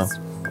night. Yeah.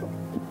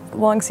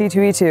 Long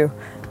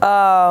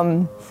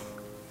C2E2.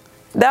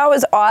 That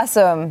was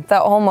awesome.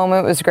 That whole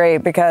moment was great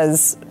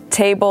because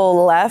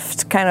Table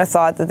Left kind of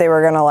thought that they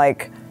were gonna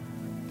like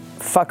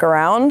fuck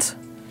around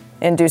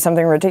and do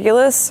something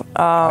ridiculous.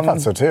 I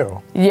thought so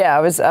too. Yeah,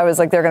 I was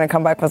like they're gonna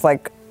come back with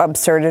like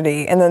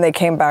absurdity, and then they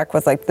came back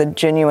with like the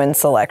genuine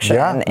selection,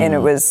 and it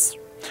was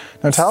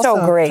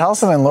so great.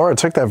 Taliesin and Laura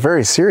took that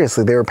very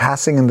seriously. They were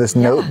passing in this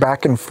note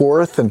back and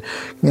forth and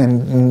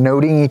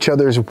noting each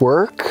other's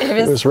work.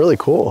 It was really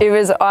cool. It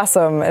was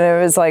awesome, and it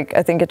was like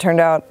I think it turned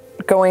out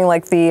going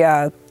like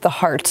the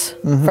heart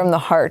from the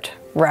heart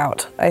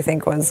route. I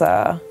think was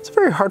it's a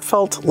very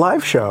heartfelt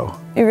live show.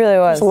 It really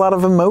was. There's a lot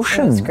of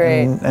emotion. It was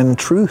great. And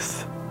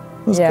truth.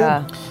 It was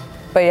good.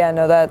 But yeah,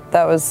 no,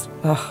 that was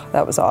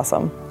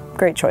awesome.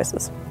 Great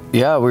choices.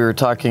 Yeah, we were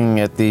talking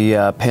at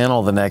the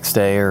panel the next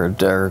day or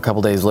a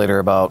couple days later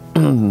about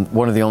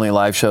one of the only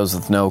live shows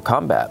with no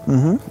combat.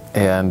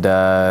 And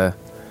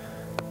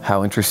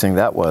how interesting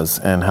that was,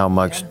 and how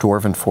much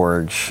Dwarven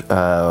Forge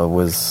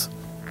was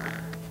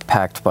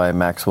packed by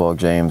Maxwell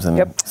James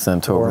and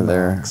sent over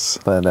there.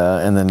 But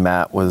and then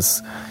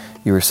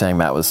you were saying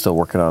Matt was still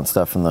working on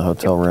stuff in the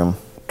hotel room.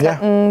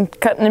 Cutting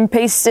and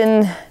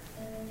pasting.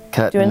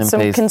 Doing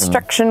some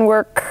construction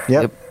work.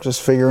 Yep.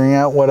 Just figuring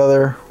out what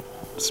other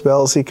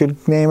spells he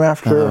could name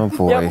after. Oh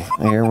boy,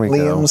 here we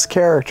Liam's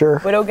character.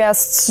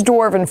 Widowghast's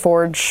Dwarven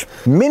Forge.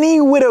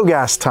 Mini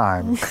Widowghast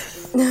time.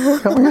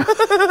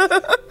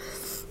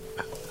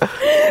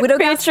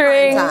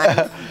 Featuring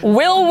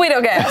Will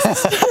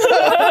Widowghast.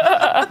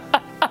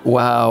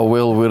 Wow,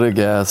 Will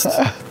Widowghast.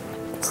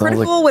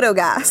 Critical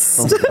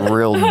Widowghast. Like a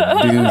real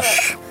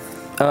douche.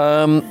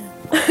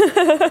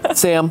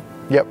 Sam.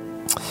 Yep.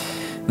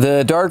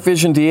 The Dark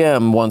Vision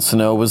DM wants to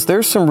know, was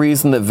there some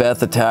reason that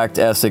Veth attacked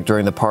Essek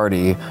during the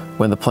party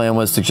when the plan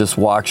was to just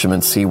watch him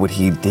and see what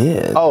he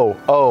did?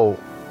 Oh,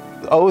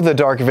 the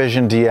Dark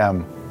Vision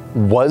DM.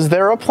 Was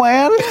there a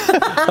plan? Was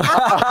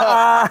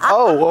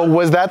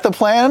that the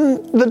plan,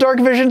 the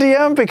Dark Vision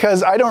DM?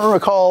 Because I don't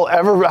recall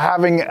ever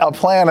having a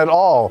plan at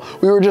all.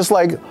 We were just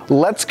like,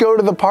 let's go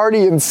to the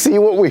party and see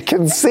what we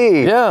can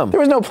see. Yeah.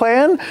 There was no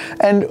plan.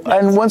 And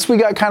once we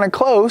got kind of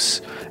close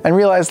and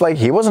realized like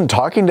he wasn't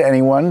talking to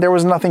anyone, there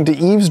was nothing to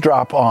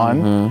eavesdrop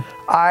on,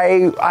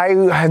 I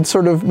had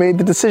sort of made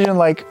the decision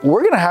like,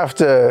 we're gonna have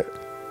to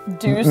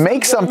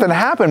make something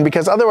happen,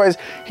 because otherwise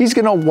he's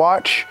gonna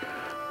watch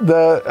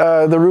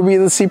the Ruby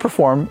of the Sea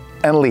perform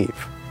and leave,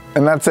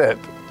 and that's it.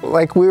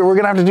 Like we're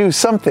gonna have to do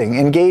something,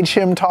 engage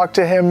him, talk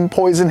to him,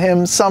 poison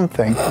him,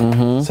 something.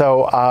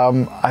 So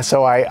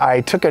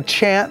I took a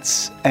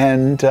chance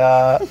and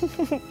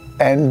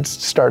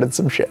started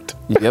some shit.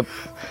 Yep.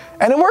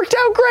 And it worked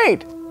out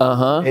great.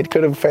 It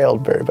could have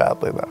failed very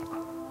badly though.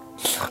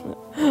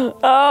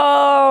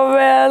 Oh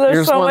man, there's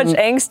Here's so one- much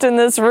angst in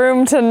this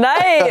room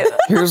tonight.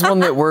 Here's one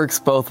that works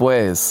both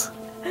ways.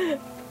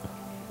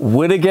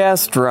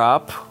 Widowghast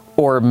drop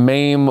or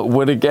maim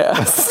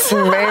Widowghast?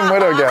 Main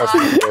Widowghast.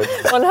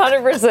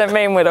 100%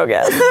 main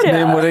Widowghast.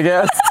 Maim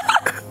Widowghast?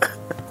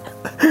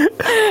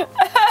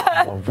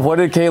 What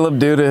did Caleb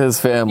do to his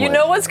family? You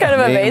know what's kind of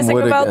Maim amazing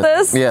about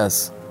Widowghast.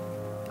 this?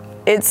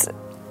 Yes.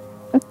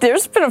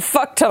 There's been a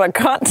fuck ton of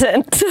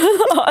content.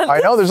 I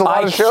know there's a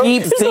lot I of shows.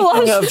 keep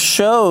thinking of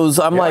shows.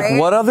 I'm like,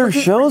 what other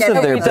shows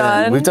have there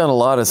been? We've done a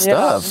lot of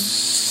stuff.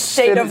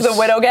 State of the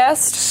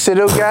Widowghast.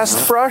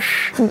 Sidogast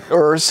brush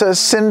or says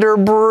Cinder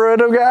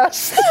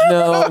Bridogast.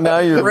 No, now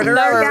you're.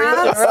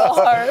 Rittergast? Real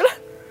hard.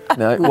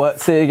 No,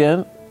 what? Say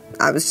again.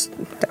 I was.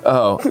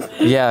 Oh,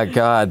 yeah,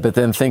 God. But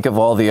then think of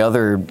all the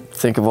other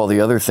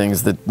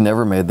things that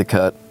never made the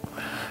cut.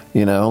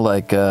 You know,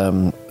 like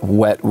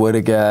wet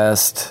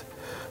Widowghast,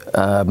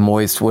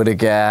 moist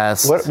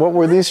Widowghast. What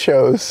were these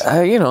shows?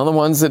 You know, the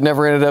ones that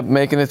never ended up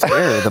making it to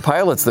air. The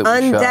pilots that we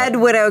Undead shot.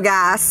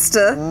 Widowghast.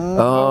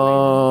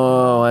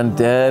 Oh,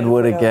 Undead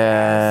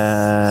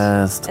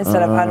Widowghast.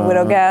 Instead of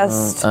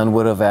Unwidowghast.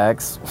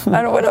 Unwidowvax.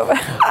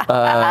 Unwidowghast.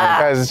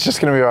 Guys, it's just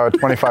going to be about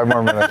 25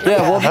 more minutes.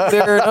 Yeah, we'll be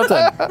there in no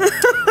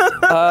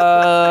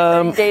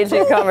time.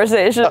 Engaging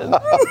conversation.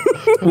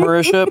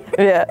 Marisha.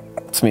 Yeah.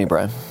 It's me,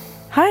 Brian.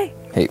 Hi.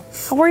 Hey.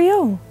 How are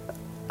you?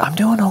 I'm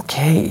doing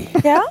okay.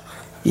 Yeah?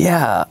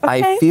 Yeah, I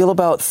Okay. feel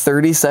about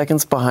 30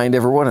 seconds behind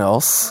everyone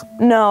else,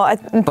 No,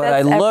 but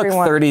I look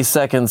everyone. 30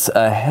 seconds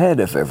ahead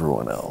of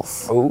everyone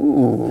else.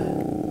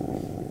 Ooh.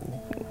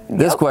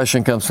 This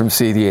question comes from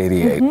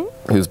CD88,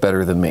 who's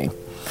better than me.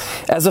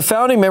 As a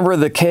founding member of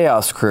the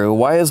Chaos Crew,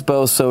 why is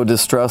Bo so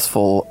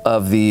distrustful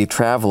of the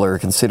Traveler,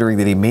 considering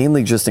that he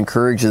mainly just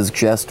encourages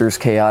Jester's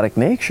chaotic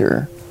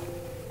nature?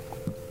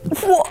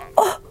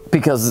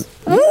 Because...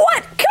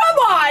 What? Come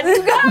on!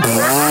 You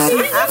guys!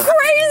 He's a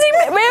crazy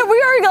man.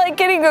 We are like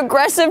getting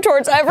aggressive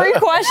towards every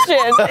question.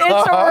 It's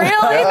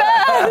really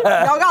bad.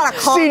 Y'all gotta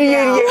calm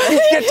down.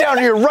 CD88, get down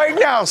here right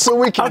now so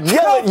we can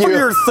yell at for you.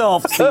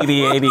 yourself,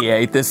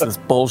 CD88. This is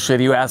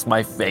bullshit. You asked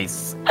my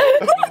face.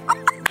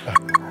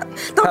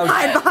 Don't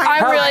hide behind.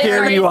 I'm How really dare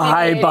sorry. you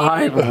hide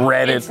behind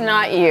Reddit? It's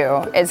not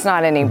you. It's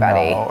not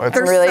anybody. No, it's-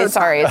 I'm really so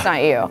sorry. It's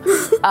not you.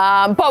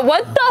 But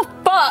what the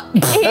fuck?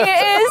 He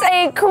is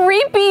a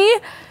creepy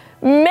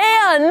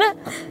man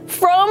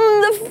from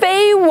the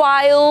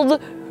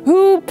Feywild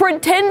who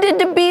pretended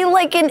to be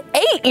like an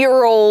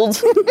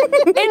 8-year-old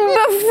and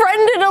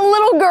befriended a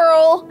little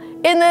girl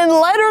and then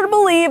led her to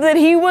believe that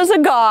he was a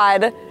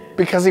god.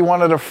 Because he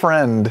wanted a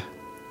friend,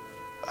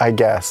 I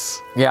guess.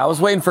 Yeah, I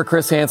was waiting for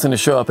Chris Hansen to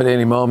show up at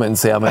any moment and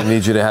say, I'm going to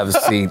need you to have a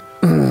seat.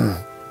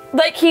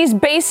 Like he's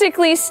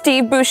basically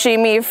Steve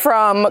Buscemi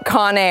from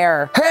Con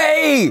Air.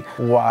 Hey!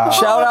 Wow.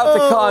 Shout out to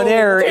Con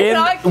Air, Did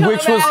not come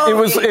which was out. it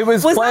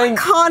was Was playing.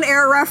 that Con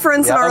Air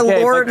reference in our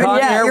Okay, Lord, but Con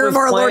Air year was of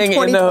our Lord playing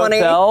in the 2020?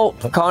 hotel.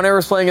 Con Air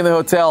was playing in the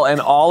hotel, and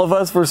all of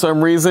us, for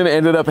some reason,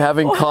 ended up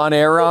having Con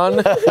Air on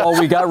while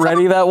we got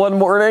ready that one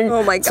morning.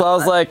 Oh my So I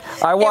was God. like,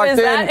 I It walked was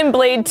in. that in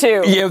Blade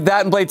 2. Yeah,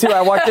 that and Blade 2.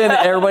 I walked in, and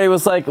everybody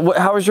was like,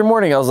 how was your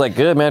morning? I was like,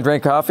 good, man.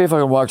 Drank coffee. If I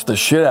could watch the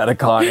shit out of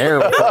Con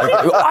Air.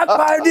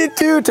 I did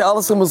too.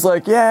 Allison was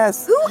like,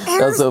 yes. Who That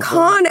was airs so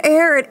Con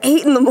Air at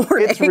 8 in the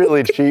morning? It's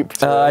really cheap.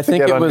 I think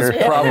get it on was your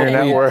probably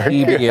network.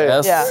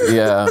 PBS.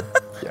 Yeah.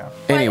 Yeah.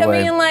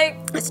 Anyway,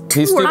 he's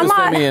Steve I'm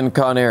not- Buscemi in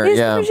Con Air. He's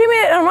Yeah.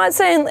 Buscemi, I'm not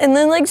saying, and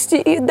then like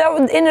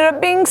that ended up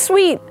being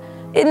sweet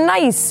and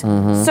nice.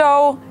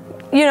 So,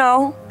 you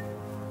know,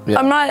 Yeah.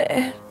 I'm not.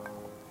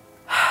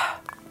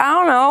 I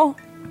don't know.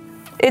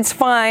 It's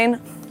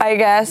fine, I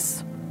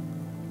guess.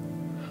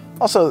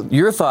 Also,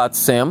 Your thoughts,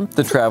 Sam,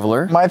 the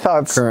traveler. my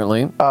thoughts.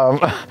 currently.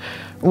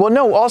 Well,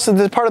 no, also,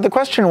 the part of the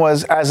question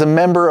was, as a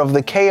member of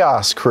the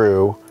Chaos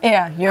crew,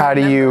 Yeah. You're how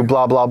do you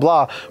blah, blah,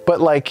 blah.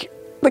 But, like,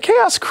 the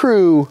Chaos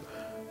crew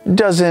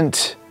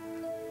doesn't...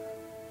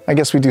 I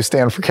guess we do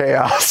stand for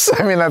chaos.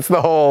 I mean, that's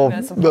the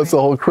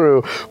whole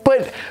crew.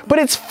 But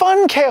it's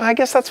fun chaos. I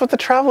guess that's what the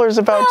Traveler's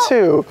about,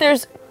 too.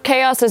 There's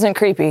chaos isn't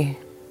creepy,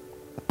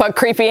 but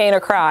creepy ain't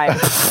a crime.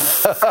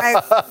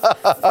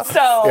 It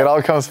So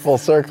all comes full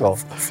circle.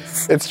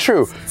 It's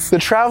true. The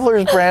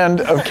Traveler's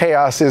brand of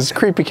chaos is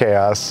creepy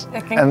chaos.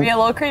 it can be a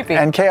little creepy.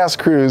 And Chaos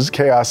Crew's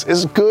chaos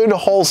is good,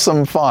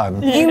 wholesome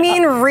fun. You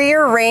mean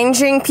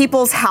rearranging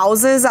people's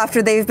houses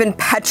after they've been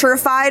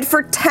petrified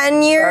for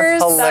 10 years?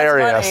 That's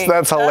hilarious. funny.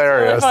 That's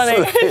hilarious.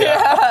 Really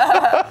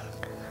funny.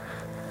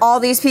 All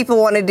these people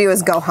want to do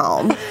is go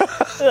home.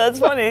 That's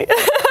funny.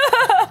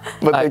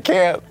 But they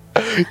can't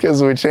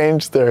because we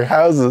changed their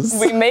houses.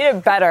 We made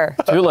it better.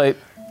 Too late.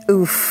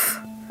 Oof.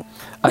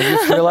 I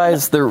just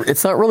realized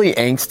it's not really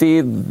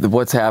angsty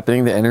what's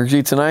happening, the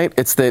energy tonight.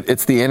 It's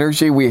the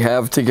energy we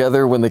have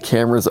together when the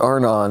cameras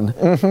aren't on.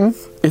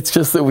 Mm-hmm. It's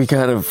just that we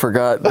kind of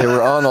forgot they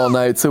were on all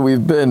night, so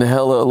we've been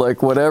hella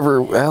like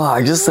whatever. Well,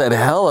 I just said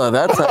hella.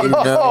 That's how you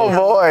know. Oh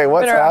boy,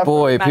 what's Been around. happening?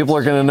 Boy, people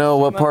are gonna know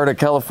what part of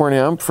California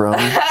I'm from.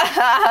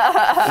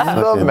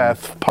 The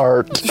meth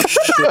part.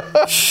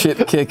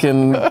 Shit kick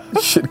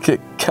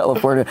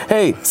California.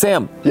 Hey,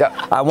 Sam.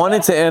 Yeah. I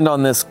wanted to end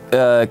on this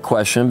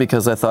question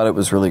because I thought it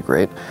was really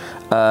great.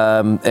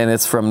 And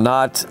it's from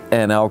Not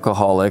an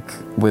Alcoholic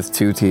with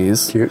 2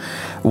 T's. Cute.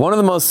 One of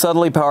the most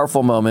subtly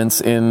powerful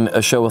moments in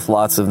a show with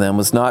lots of them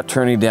was not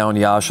turning down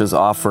Yasha's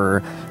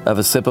offer of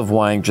a sip of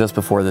wine just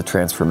before the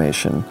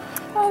transformation.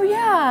 Oh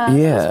yeah.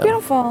 Yeah. It's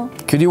beautiful.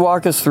 Could you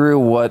walk us through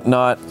what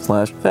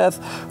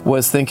Not/Veth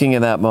was thinking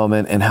in that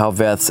moment and how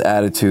Veth's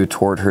attitude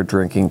toward her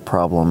drinking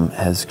problem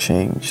has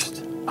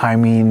changed? I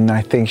mean,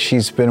 I think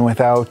she's been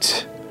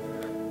without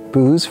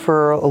booze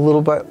for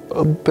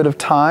a bit of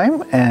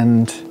time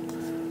and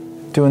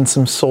doing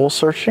some soul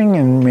searching,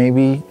 and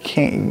maybe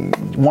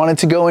wanted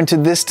to go into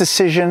this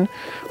decision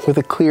with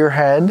a clear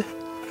head,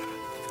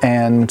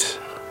 and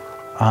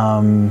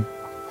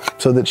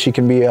so that she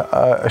can be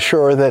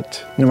assured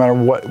that no matter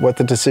what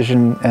the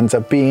decision ends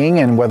up being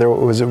and whether it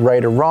was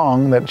right or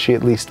wrong, that she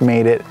at least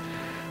made it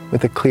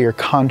with a clear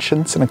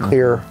conscience and a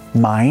clear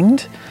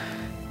mind.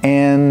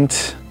 And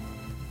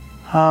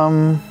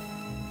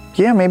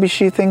yeah, maybe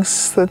she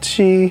thinks that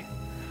she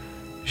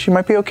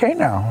might be okay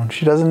now.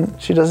 She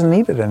doesn't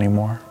need it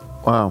anymore.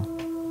 Wow.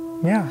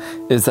 Yeah.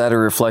 Is that a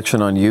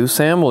reflection on you,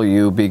 Sam? Will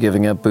you be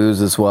giving up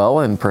booze as well,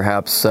 and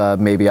perhaps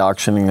maybe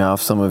auctioning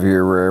off some of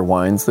your rare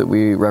wines that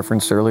we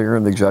referenced earlier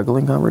in the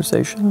juggling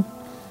conversation?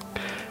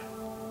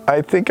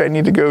 I think I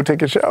need to go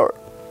take a shower.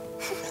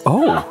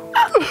 Oh.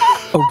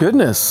 Oh,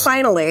 goodness.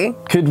 Finally.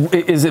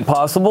 Is it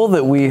possible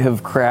that we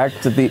have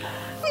cracked the...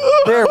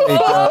 There we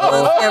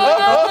go.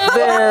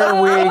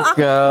 There we I don't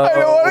go.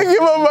 want to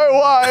give up my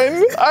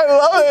wine. I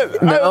love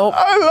it. Nope.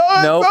 I love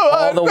it Nope. so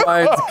All the much.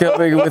 wine's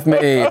coming with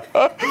me.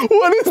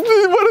 What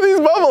are these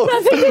bubbles?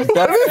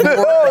 That's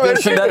more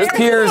addition. That's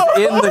tears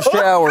in the I've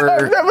shower.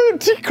 never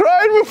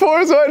cried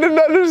before, so I didn't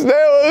understand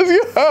what was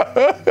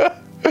going on.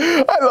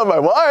 I love my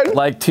wine.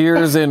 Like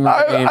tears in rain.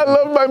 I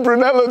love my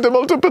Brunello di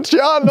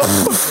Montepulciano.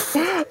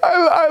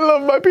 I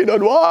love my Pinot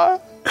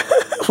Noir.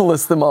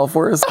 List them all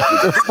for us.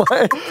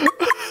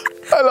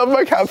 I love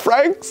my Count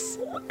Franks.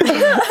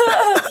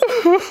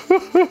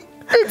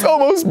 It's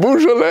almost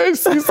Beaujolais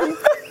season.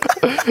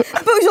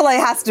 Beaujolais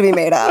has to be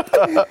made up.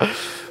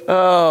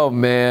 Oh,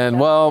 man.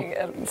 Well,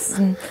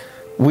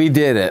 we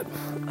did it.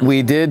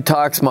 We did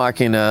Tox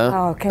Machina.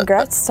 Oh,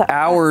 congrats to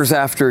hours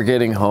after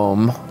getting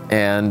home.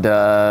 And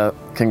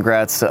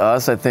congrats to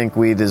us. I think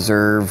we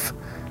deserve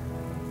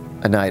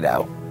a night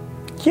out.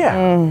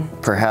 Yeah.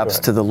 Perhaps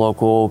to the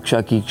local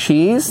Chuck E.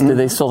 Cheese. Do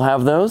they still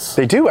have those?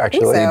 They do,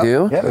 actually. They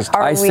do? Yeah, there's-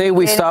 I say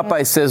we getting- stop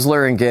by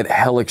Sizzler and get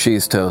hella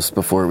cheese toast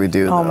before we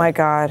do. Oh though. my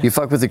God. You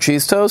fuck with the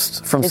cheese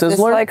toast from Is Sizzler? this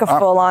like a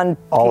full-on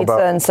all pizza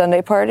about- and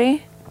Sunday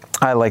party?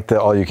 I like the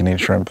all-you-can-eat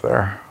shrimp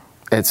there.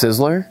 At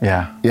Sizzler?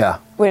 Yeah. Yeah.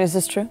 Wait, is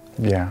this true?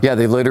 Yeah. Yeah,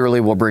 they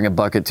literally will bring a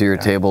bucket to your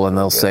table and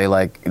they'll say,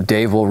 like,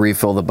 Dave will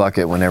refill the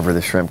bucket whenever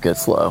the shrimp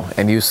gets low.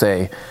 And you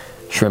say,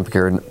 shrimp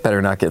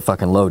better not get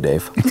fucking low,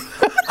 Dave.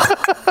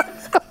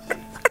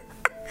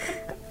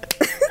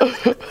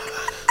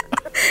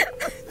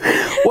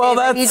 Well,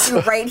 I need that's... you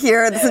right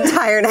here this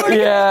entire night.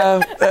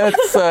 Yeah,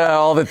 that's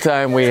all the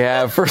time we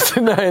have for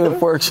tonight.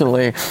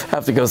 Unfortunately,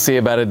 have to go see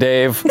about a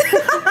Dave.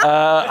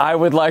 I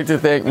would like to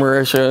thank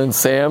Marisha and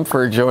Sam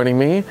for joining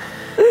me.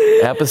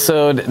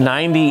 Episode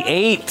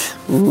 98.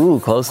 Ooh,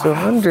 close to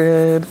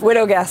 100.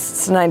 Widow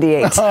Guests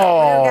 98.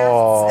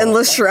 Oh.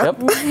 Endless shrimp.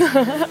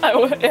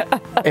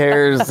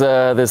 Airs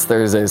this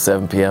Thursday,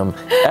 7 p.m.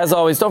 As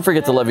always, don't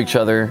forget to love each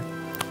other.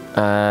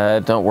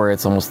 Don't worry,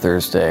 it's almost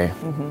Thursday.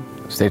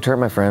 Stay tuned,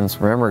 my friends.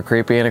 Remember,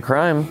 creepy ain't a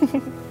crime.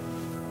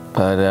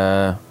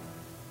 But,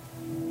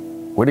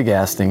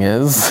 Wittigasting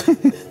is.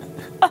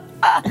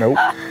 Nope.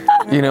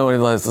 You know what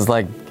it is?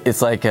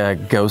 It's like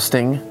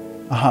ghosting.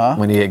 Uh-huh.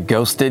 When you get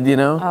ghosted, you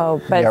know?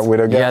 Oh, but Yeah,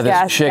 widow Yeah,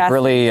 gas. this chick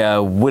really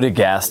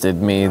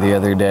would-have-gasted me the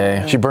other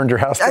day. She burned your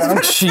house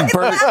down? She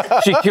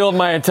killed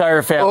my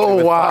entire family. Oh,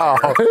 with wow.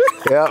 fire.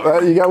 Yeah,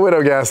 you got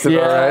widow gassed it,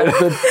 all Yeah, right.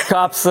 the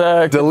cops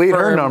Delete her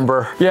confirmed-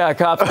 number. Yeah,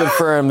 cops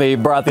confirmed. They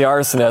brought the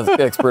arson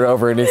expert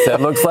over and he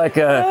said, looks like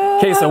a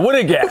case of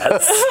wood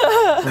gas.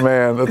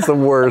 Man, that's the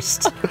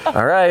worst.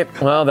 All right,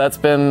 well, that's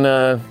been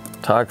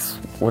Talks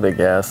Wood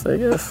Gas, I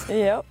guess.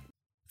 Yep.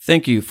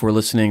 Thank you for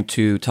listening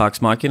to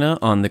Talks Machina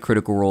on the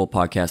Critical Role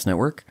Podcast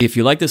Network. If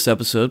you like this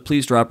episode,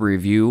 please drop a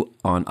review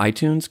on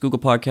iTunes, Google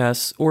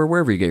Podcasts, or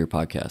wherever you get your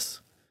podcasts.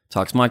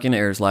 Talks Machina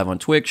airs live on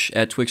Twitch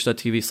at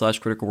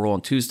twitch.tv/criticalrole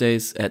on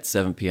Tuesdays at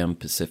 7 p.m.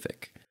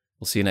 Pacific.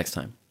 We'll see you next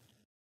time.